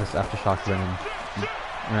 than this Aftershock running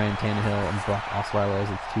Ryan Tannehill and Brock Osweiler as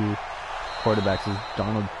its 2 quarterbacks. As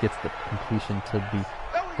Darnold gets the completion to the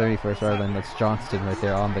 31st yard line. That's Johnston right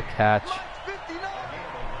there on the catch.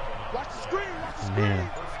 Man.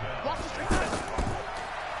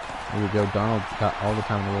 Here we go. Darnold's got all the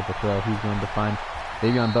time in the world to throw. He's going to find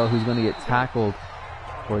Le'Veon Bell, who's going to get tackled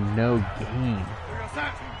for no gain.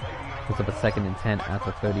 Puts up a 2nd and 10 at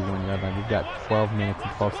the 31-yard line. We've got 12 minutes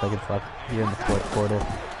and 12 seconds left here in the 4th quarter.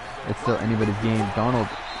 It's still anybody's game. Darnold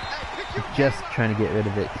just trying to get rid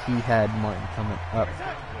of it. He had Martin coming up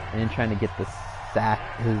and trying to get the sack,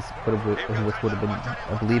 which would have been,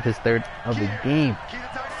 I believe, his 3rd of the game.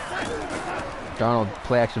 Darnold,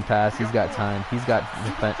 play action pass. He's got time. He's got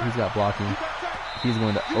blocking. He's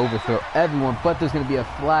going to overthrow everyone, but there's going to be a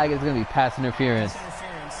flag. It's going to be pass interference.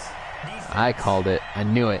 I called it. I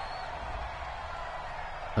knew it.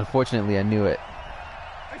 Unfortunately, I knew it.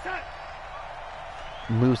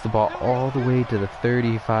 Moves the ball all the way to the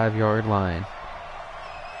 35-yard line.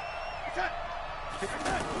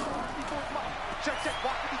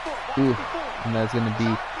 Ooh, and that's going to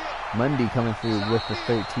be Mundy coming through with the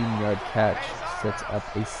 13-yard catch. Sets up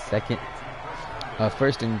a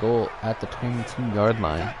 1st and goal at the 22-yard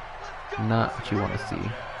line. Not what you want to see.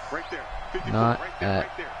 Not at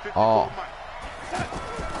all.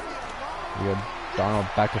 We go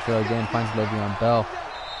Darnold back to throw again. Finds Le'Veon Bell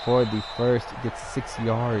for the 1st. Gets 6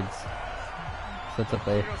 yards. Sets up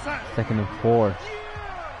a 2nd and 4.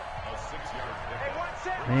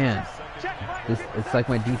 Man, it's like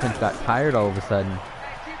my defense got tired all of a sudden.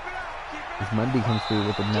 As Mundy comes through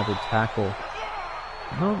with another tackle.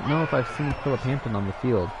 I don't know if I've seen Philip Hampton on the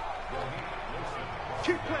field.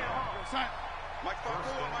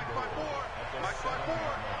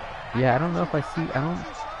 Yeah, I don't know if I see. I don't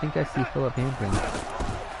think I see Philip Hampton.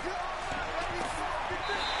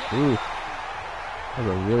 Ooh, that was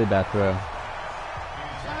a really bad throw.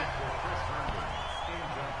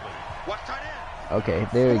 Okay,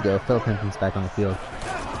 there we go. Philip Hampton's back on the field.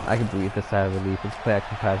 I can breathe this sigh of relief. It's play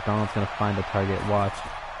action pass. Donald's gonna find the target. Watch.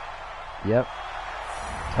 Yep.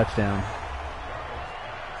 Touchdown.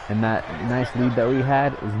 And that nice lead that we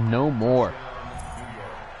had is no more.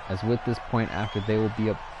 As with this point after, they will be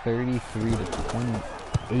up 33 to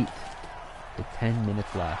 28 with 10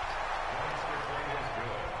 minutes left.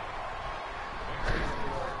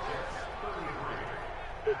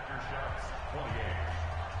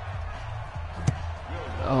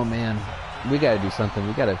 Oh man, we gotta do something.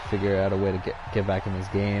 We gotta figure out a way to get back in this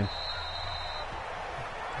game.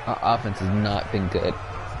 Our offense has not been good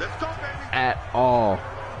at all.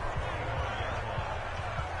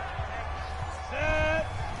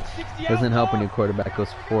 Doesn't help when your quarterback goes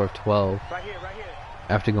 4 of 12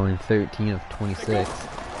 after going 13 of 26.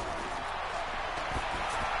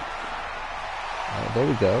 Oh, there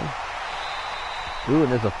we go. Ooh,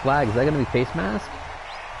 and there's a flag. Is that gonna be face mask?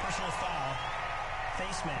 Personal foul.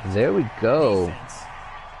 Face mask. There we go. Defense.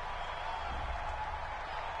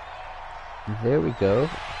 There we go.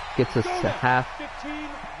 Gets us to half.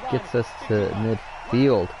 Gets us to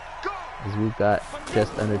midfield. As we've got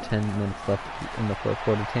just under 10 minutes left in the fourth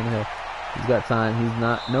quarter. Tannehill, he's got time. He's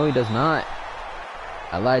not. No, he does not.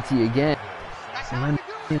 I lied to you again. At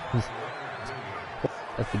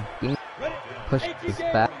the game, push this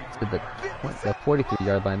back to the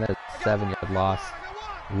 43-yard line. That is a 7-yard loss.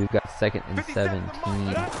 We've got 2nd and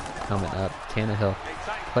 17 coming up. Tannehill,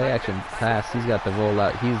 play action pass. He's got the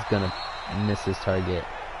rollout. He's gonna miss his target.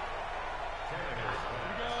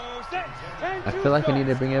 I feel like I need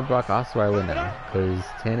to bring in Brock Osweiler now, because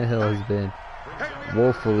Tannehill has been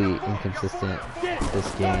woefully inconsistent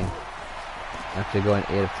this game after going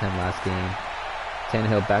 8 of 10 last game.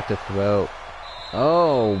 Tannehill back to throw.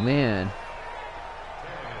 Oh, man.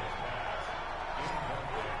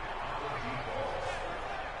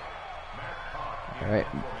 Alright,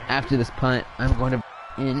 after this punt, I'm going to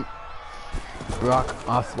bring in Brock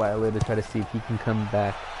Osweiler to try to see if he can come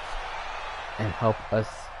back and help us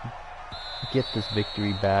get this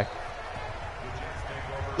victory back.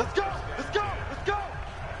 Let's go! Let's go! Let's go!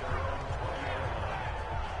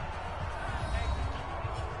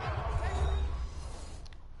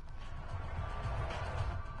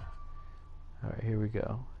 Alright, here we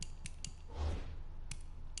go.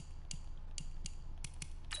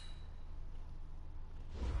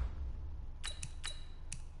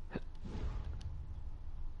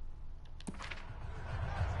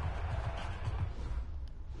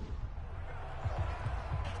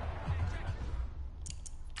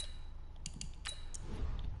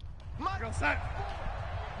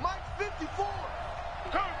 Mike 54.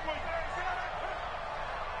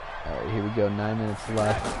 Alright, here we go. 9 minutes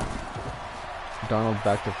left. Donald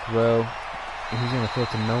back to throw. And he's going to throw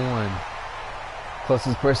to no one.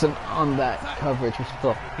 Closest person on that coverage was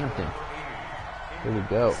Phil Hampton. Here we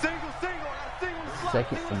go.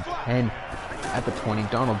 2nd and 10 at the 20.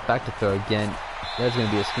 Donald back to throw again. There's going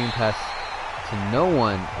to be a screen pass to no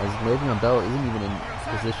one, as Le'Veon Bell isn't even in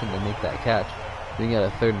position to make that catch. We got a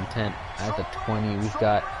 3rd and 10 at the 20. We've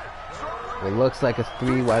got what looks like a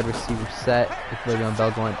 3 wide receiver set with Le'Veon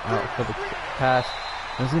Bell going out for the pass.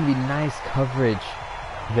 There's going to be nice coverage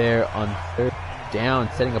there on 3rd down,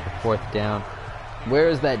 setting up a 4th down. Where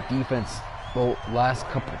is that defense? Well, last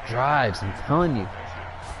couple drives, I'm telling you,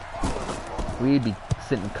 we'd be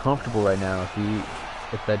sitting comfortable right now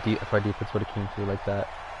if our defense would have came through like that.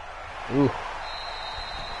 Ooh.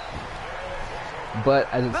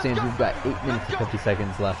 But as it stands, we've got 8 minutes and 50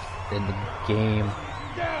 seconds left in the game.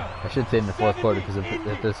 I should say in the fourth quarter, because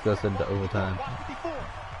if this goes into overtime.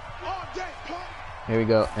 Here we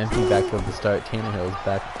go. Empty backfield to start. Tannehill's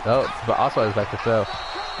back. Oh, but also is back to throw.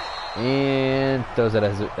 And throws it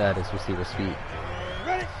at his receiver's feet.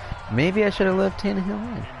 Maybe I should have left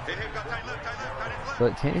Tannehill in.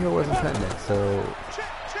 But Tannehill wasn't cutting it, so...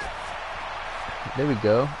 There we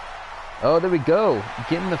go. Oh, there we go.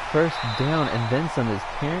 Getting the 1st down, and then some is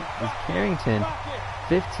Carrington.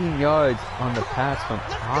 15 yards on the pass from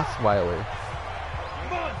Osweiler.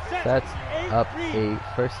 That's up a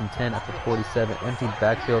 1st and 10 at the 47. Empty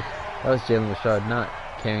backfield. That was Jalen Richard, not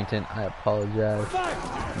Carrington. I apologize.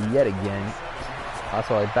 Yet again.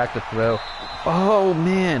 Osweiler back to throw. Oh,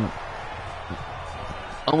 man.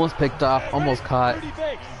 Almost picked off, almost caught.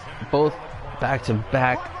 Both back to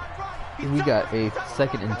back. We got a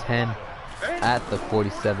 2nd and 10 at the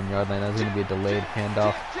 47-yard line. That was going to be a delayed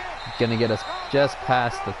handoff. Gonna get us just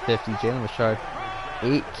past the 50. Jalen Richard,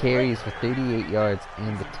 8 carries for 38 yards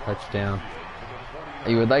and the touchdown.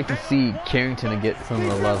 You would like to see Carrington to get some of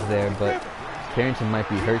the love there, but Carrington might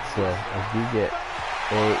be hurt still as we get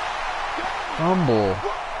a fumble.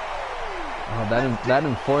 Oh, that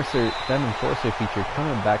enforcer feature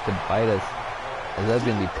coming back to bite us, as that's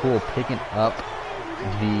gonna be Poole picking up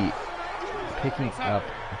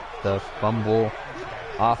the fumble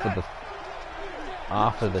off of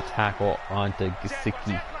the tackle onto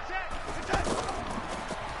Gesicki.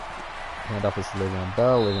 Hand off is Le'Veon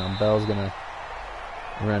Bell. Le'Veon Bell's gonna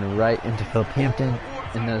run right into Philip Hampton,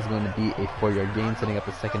 and that is going to be a 4-yard gain, setting up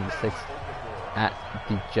a 2nd and 6 at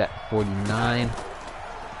the Jet 49.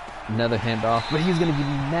 Another handoff, but he's going to be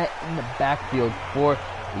met in the backfield for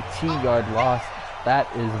a 2-yard loss. That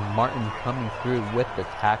is Martin coming through with the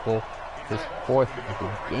tackle. His 4th of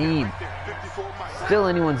the game. Still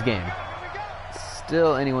anyone's game.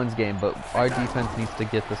 Still anyone's game, but our defense needs to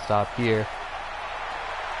get the stop here.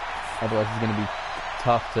 Otherwise it's going to be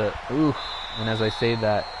tough to... Ooh. And as I say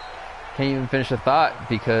that, can't even finish a thought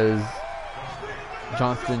because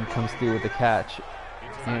Johnston comes through with a catch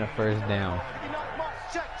and a 1st down.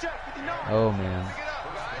 Oh man.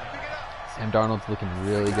 Sam Darnold's looking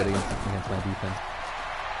really good against my defense.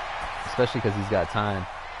 Especially because he's got time.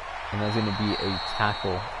 And there's going to be a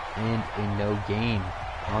tackle and a no gain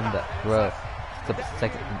on that throw. It's up a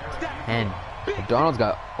 2nd and 10. Darnold's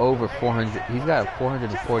got over 400. He's got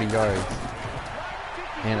 440 yards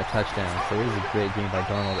and a touchdown. So it is a great game by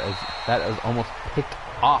Darnold, as that was almost picked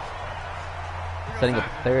off. Setting up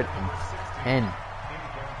 3rd and 10.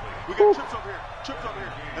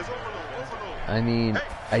 I mean,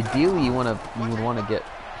 ideally you would want to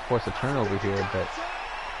force a turnover here, but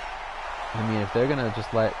I mean, if they're gonna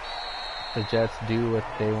just let the Jets do what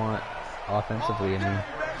they want offensively, I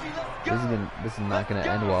mean, this is not gonna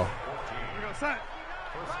end well.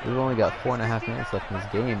 We've only got 4.5 minutes left in this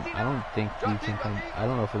game. I don't think we can come. I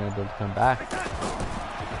don't know if we're gonna be able to come back.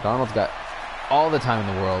 Donald's got all the time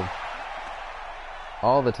in the world.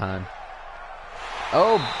 All the time.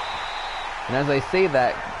 Oh, and as I say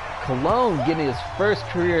that, Cologne getting his 1st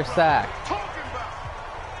career sack.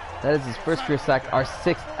 That is his 1st career sack. Our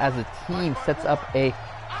 6th as a team, sets up a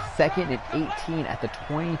 2nd and 18 at the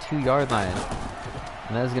 22-yard line.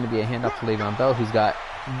 And that is going to be a handoff to Le'Veon Bell, who's got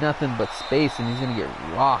nothing but space, and he's going to get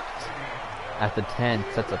rocked at the 10.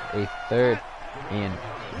 Sets up a 3rd and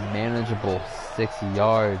manageable 6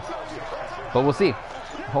 yards. But we'll see.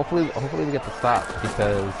 Hopefully we get the stop,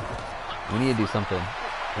 because we need to do something.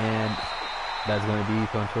 And that's going to be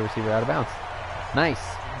thrown to a receiver out of bounds. Nice.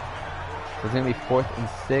 So it's going to be 4th and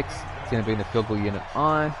 6. It's going to bring the field goal unit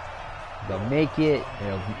on. They'll make it.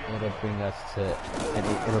 It'll bring us to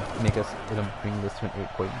it'll bring this to an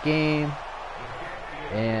 8-point game.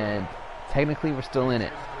 And technically we're still in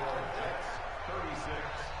it.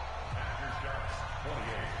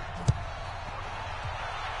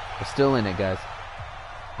 We're still in it, guys.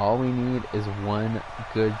 All we need is one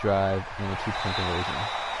good drive and a 2-point conversion.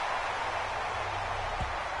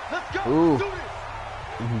 Ooh.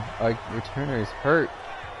 Our returner is hurt.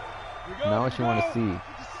 Not what you want to see.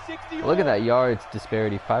 Look at that yards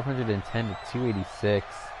disparity. 510 to 286.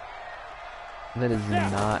 That is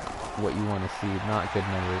not what you want to see. Not good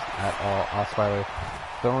numbers at all. Osweiler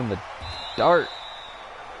throwing the dart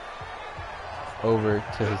over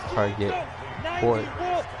to his target for the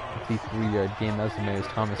 53-yard gain. That was Demarius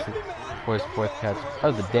Thomas for his 4th catch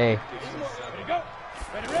of the day.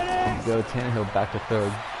 Go Tannehill back to throw.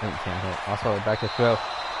 Osweiler back to throw.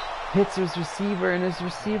 Hits his receiver, and his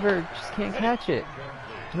receiver just can't catch it.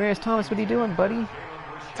 Demarius Thomas, what are you doing, buddy?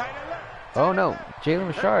 Oh no, Jalen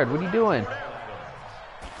Richard, what are you doing?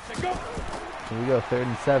 Here we go, 3rd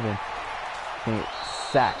and 7.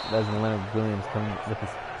 Sack. That's Leonard Williams coming with his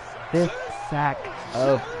 5th sack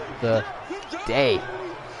of the day.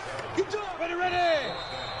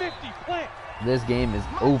 This game is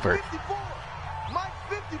over.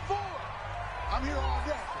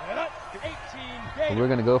 But we're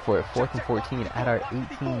going to go for it. 4th and 14 at our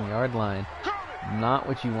 18-yard line. Not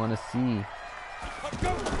what you want to see.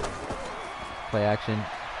 Play action.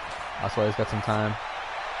 Osweiler's got some time.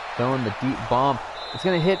 Throwing the deep bomb. It's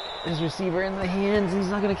going to hit his receiver in the hands. He's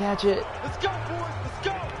not going to catch it. Let's go, boys. Let's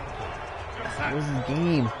go. This is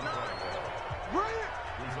game.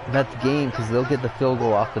 That's game, because they'll get the field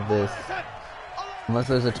goal off of this. Unless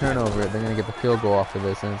there's a turnover, they're going to get the field goal off of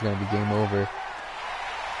this, and it's going to be game over.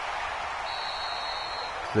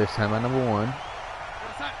 So there's time at number 1.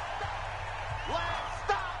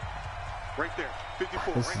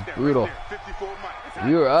 This is brutal.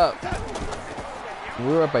 You're up. We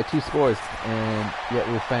were up by 2 scores, and yet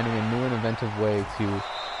we're finding a new and inventive way to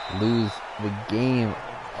lose the game.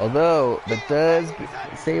 Although, that does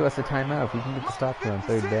save us a timeout if we can get the stop here on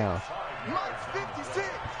 3rd down.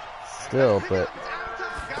 Still, but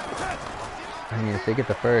I mean, if they get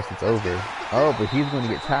the first, it's over. Oh, but he's going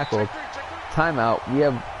to get tackled. Timeout. We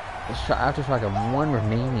have Aftershock of 1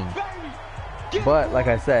 remaining. But, like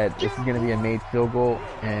I said, this is going to be a made field goal,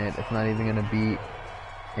 and it's not even going to be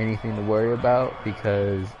anything to worry about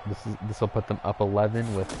because this will put them up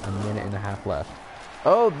 11 with a minute and a half left.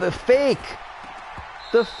 Oh, the fake!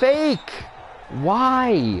 The fake!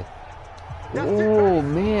 Why? Oh,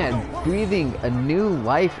 man. Breathing a new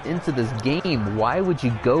life into this game. Why would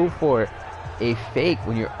you go for a fake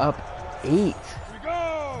when you're up 8? Here we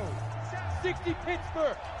go. 60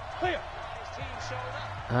 Pittsburgh. Clear.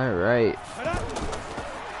 Alright.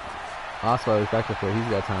 Osweiler's back to throw. He's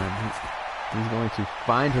got time. He's going to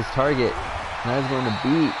find his target. That is going to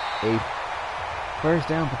be a first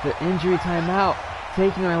down, but the injury timeout.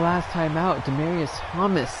 Taking our last timeout, Demarius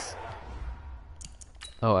Thomas.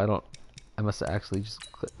 Oh, I must have actually just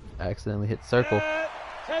accidentally hit circle.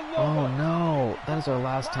 Oh no, that is our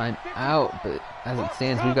last time out, but as it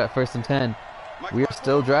stands, we've got 1st and 10. We are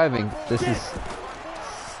still driving. This is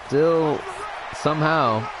still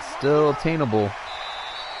somehow still attainable.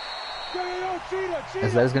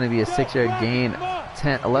 As that is going to be a 6-yard gain,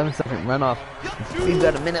 11-second runoff. We've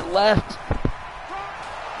got a minute left.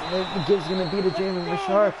 The Gibbs going to beat a Jalen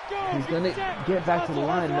Richard. He's going to get back to the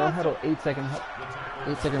line. No huddle. 8-second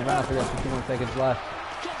runoff. We got 51 seconds left.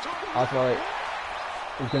 Osweiler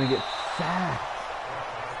is going to get sacked.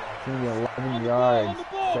 It's going to be 11 yards,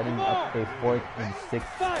 setting up a 4th and 16.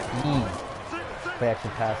 Play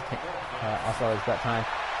action pass. Osweiler's got time.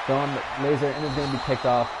 Throwing the laser, and it's going to be picked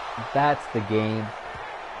off. That's the game.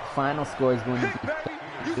 Final score is going to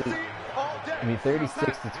be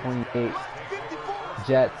 36 to 28.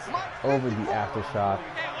 Jets over the Aftershock.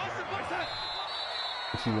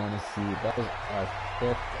 What you want to see? That was our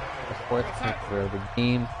 4th turnover of the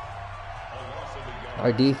game.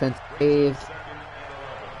 Our defense caved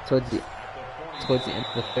towards the end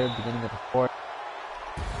of the 3rd, beginning of the 4th.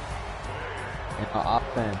 And our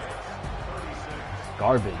offense,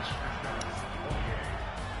 garbage.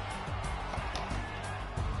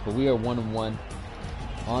 But we are 1-1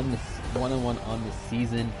 on this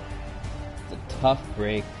season. It's a tough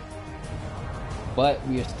break, but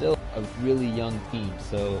we are still a really young team.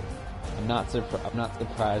 So I'm not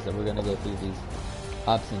surprised that we're going to go through these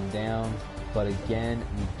ups and downs. But again,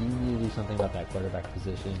 we do need to do something about that quarterback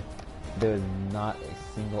position. There is not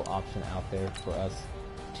a single option out there for us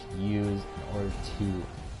to use in order to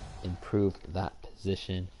improve that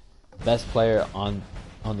position. Best player on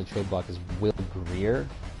the trade block is Will Greer,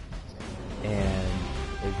 and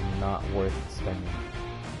is not worth spending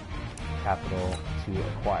capital to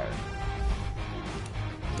acquire.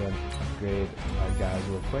 So upgrade our guys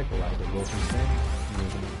real quick. Elijah Wilkinson,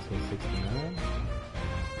 moving to 69.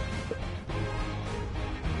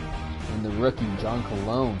 And the rookie, John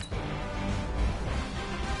Cologne,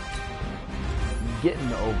 getting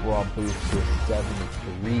the overall boost to a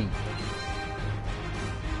 73.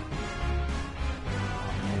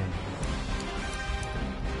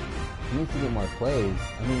 He needs to get more plays.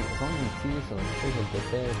 I mean, as long as he sees some plays will get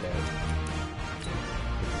there, but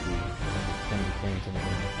let's see. Timothy Carrington.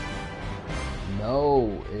 No,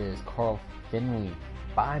 it is Carl Finley.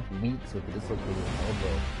 5 weeks with a dislocated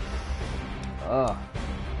elbow. Ugh.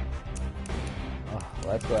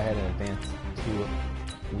 Let's go ahead and advance to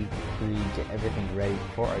week 3. Get everything ready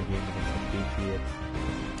for our game against the Patriots.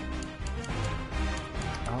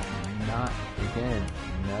 Oh, not again.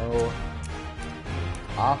 No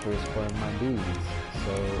offers for my dudes,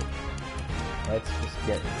 so let's just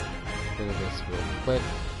get rid of this real quick.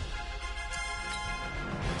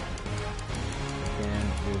 Again,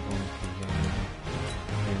 we're going to run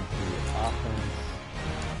into offense.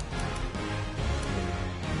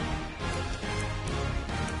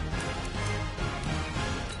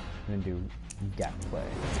 I'm going to do gap play.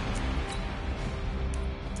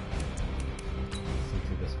 Let's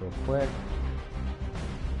do this real quick.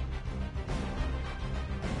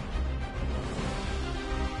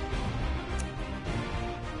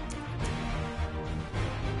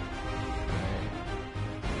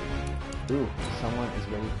 Ooh, someone is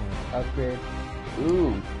ready for an upgrade.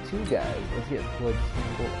 Ooh, 2 guys. Let's get Floyd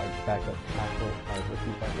Campbell, our backup tackle, our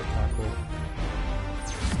rookie backup tackle.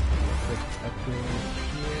 Quick upgrade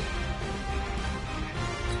here.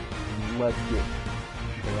 Let's get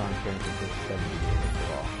Deron Carrington for 78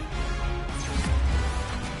 overall.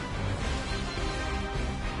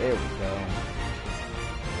 There we go.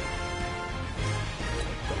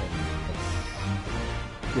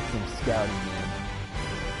 Get some scouting, man.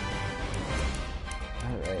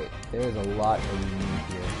 Alright, there's a lot that we need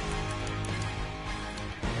here.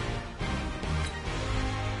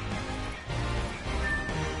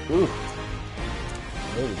 Ooh.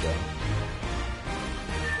 There we go.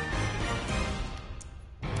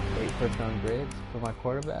 8 first round grades for my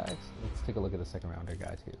quarterbacks. Let's take a look at the second rounder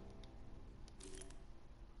guy too.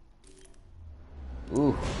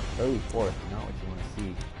 Ooh, 34th, not what you want to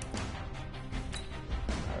see.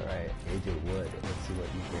 Alright, AJ Wood. Let's see what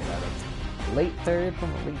you grade out of. Late third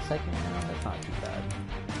from a late second round, that's not too bad.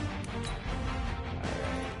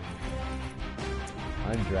 Alright.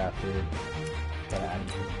 Undrafted. Gotta add him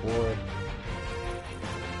to the board.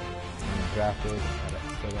 Undrafted.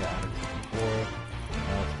 Still gotta add him to the board.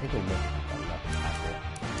 Now let's take a look at that left tackle.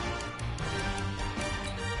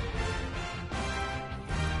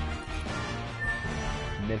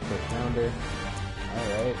 Mid-first rounder.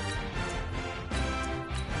 Alright.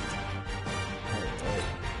 Alright.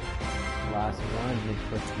 Last one,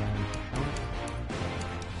 mid-first round count.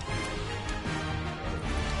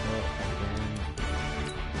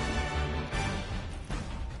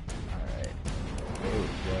 Alright. There we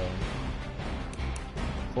go.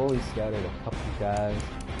 Fully scouted a couple guys.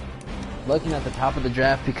 Looking at the top of the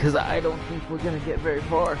draft because I don't think we're gonna get very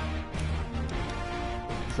far.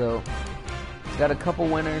 So got a couple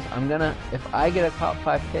winners. If I get a top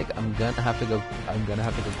 5 pick, I'm gonna have to go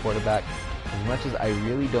quarterback. As much as I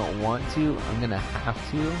really don't want to, I'm gonna have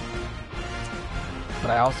to.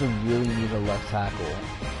 But I also really need a left tackle.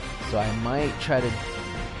 So I might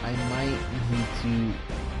need to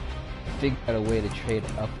figure out a way to trade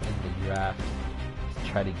up in the draft to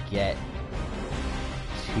try to get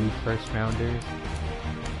 2 first rounders,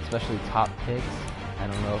 especially top picks. I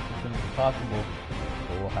don't know if it's gonna be possible,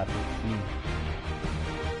 but we'll have to see.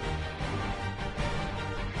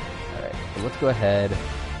 Alright, so let's go ahead.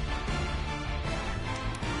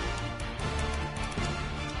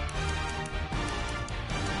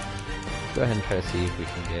 Let's go ahead and try to see if we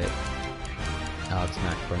can get Alex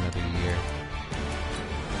Mack for another year.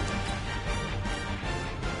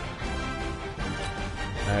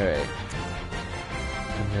 Alright.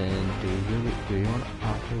 And then, do you want to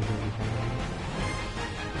offer what we have?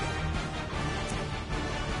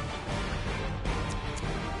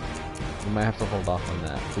 We might have to hold off on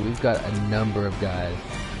that. But we've got a number of guys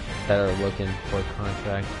that are looking for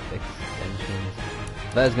contract extensions.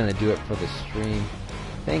 That is going to do it for the stream.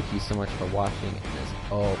 Thank you so much for watching, and as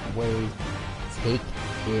always, take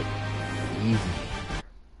it easy.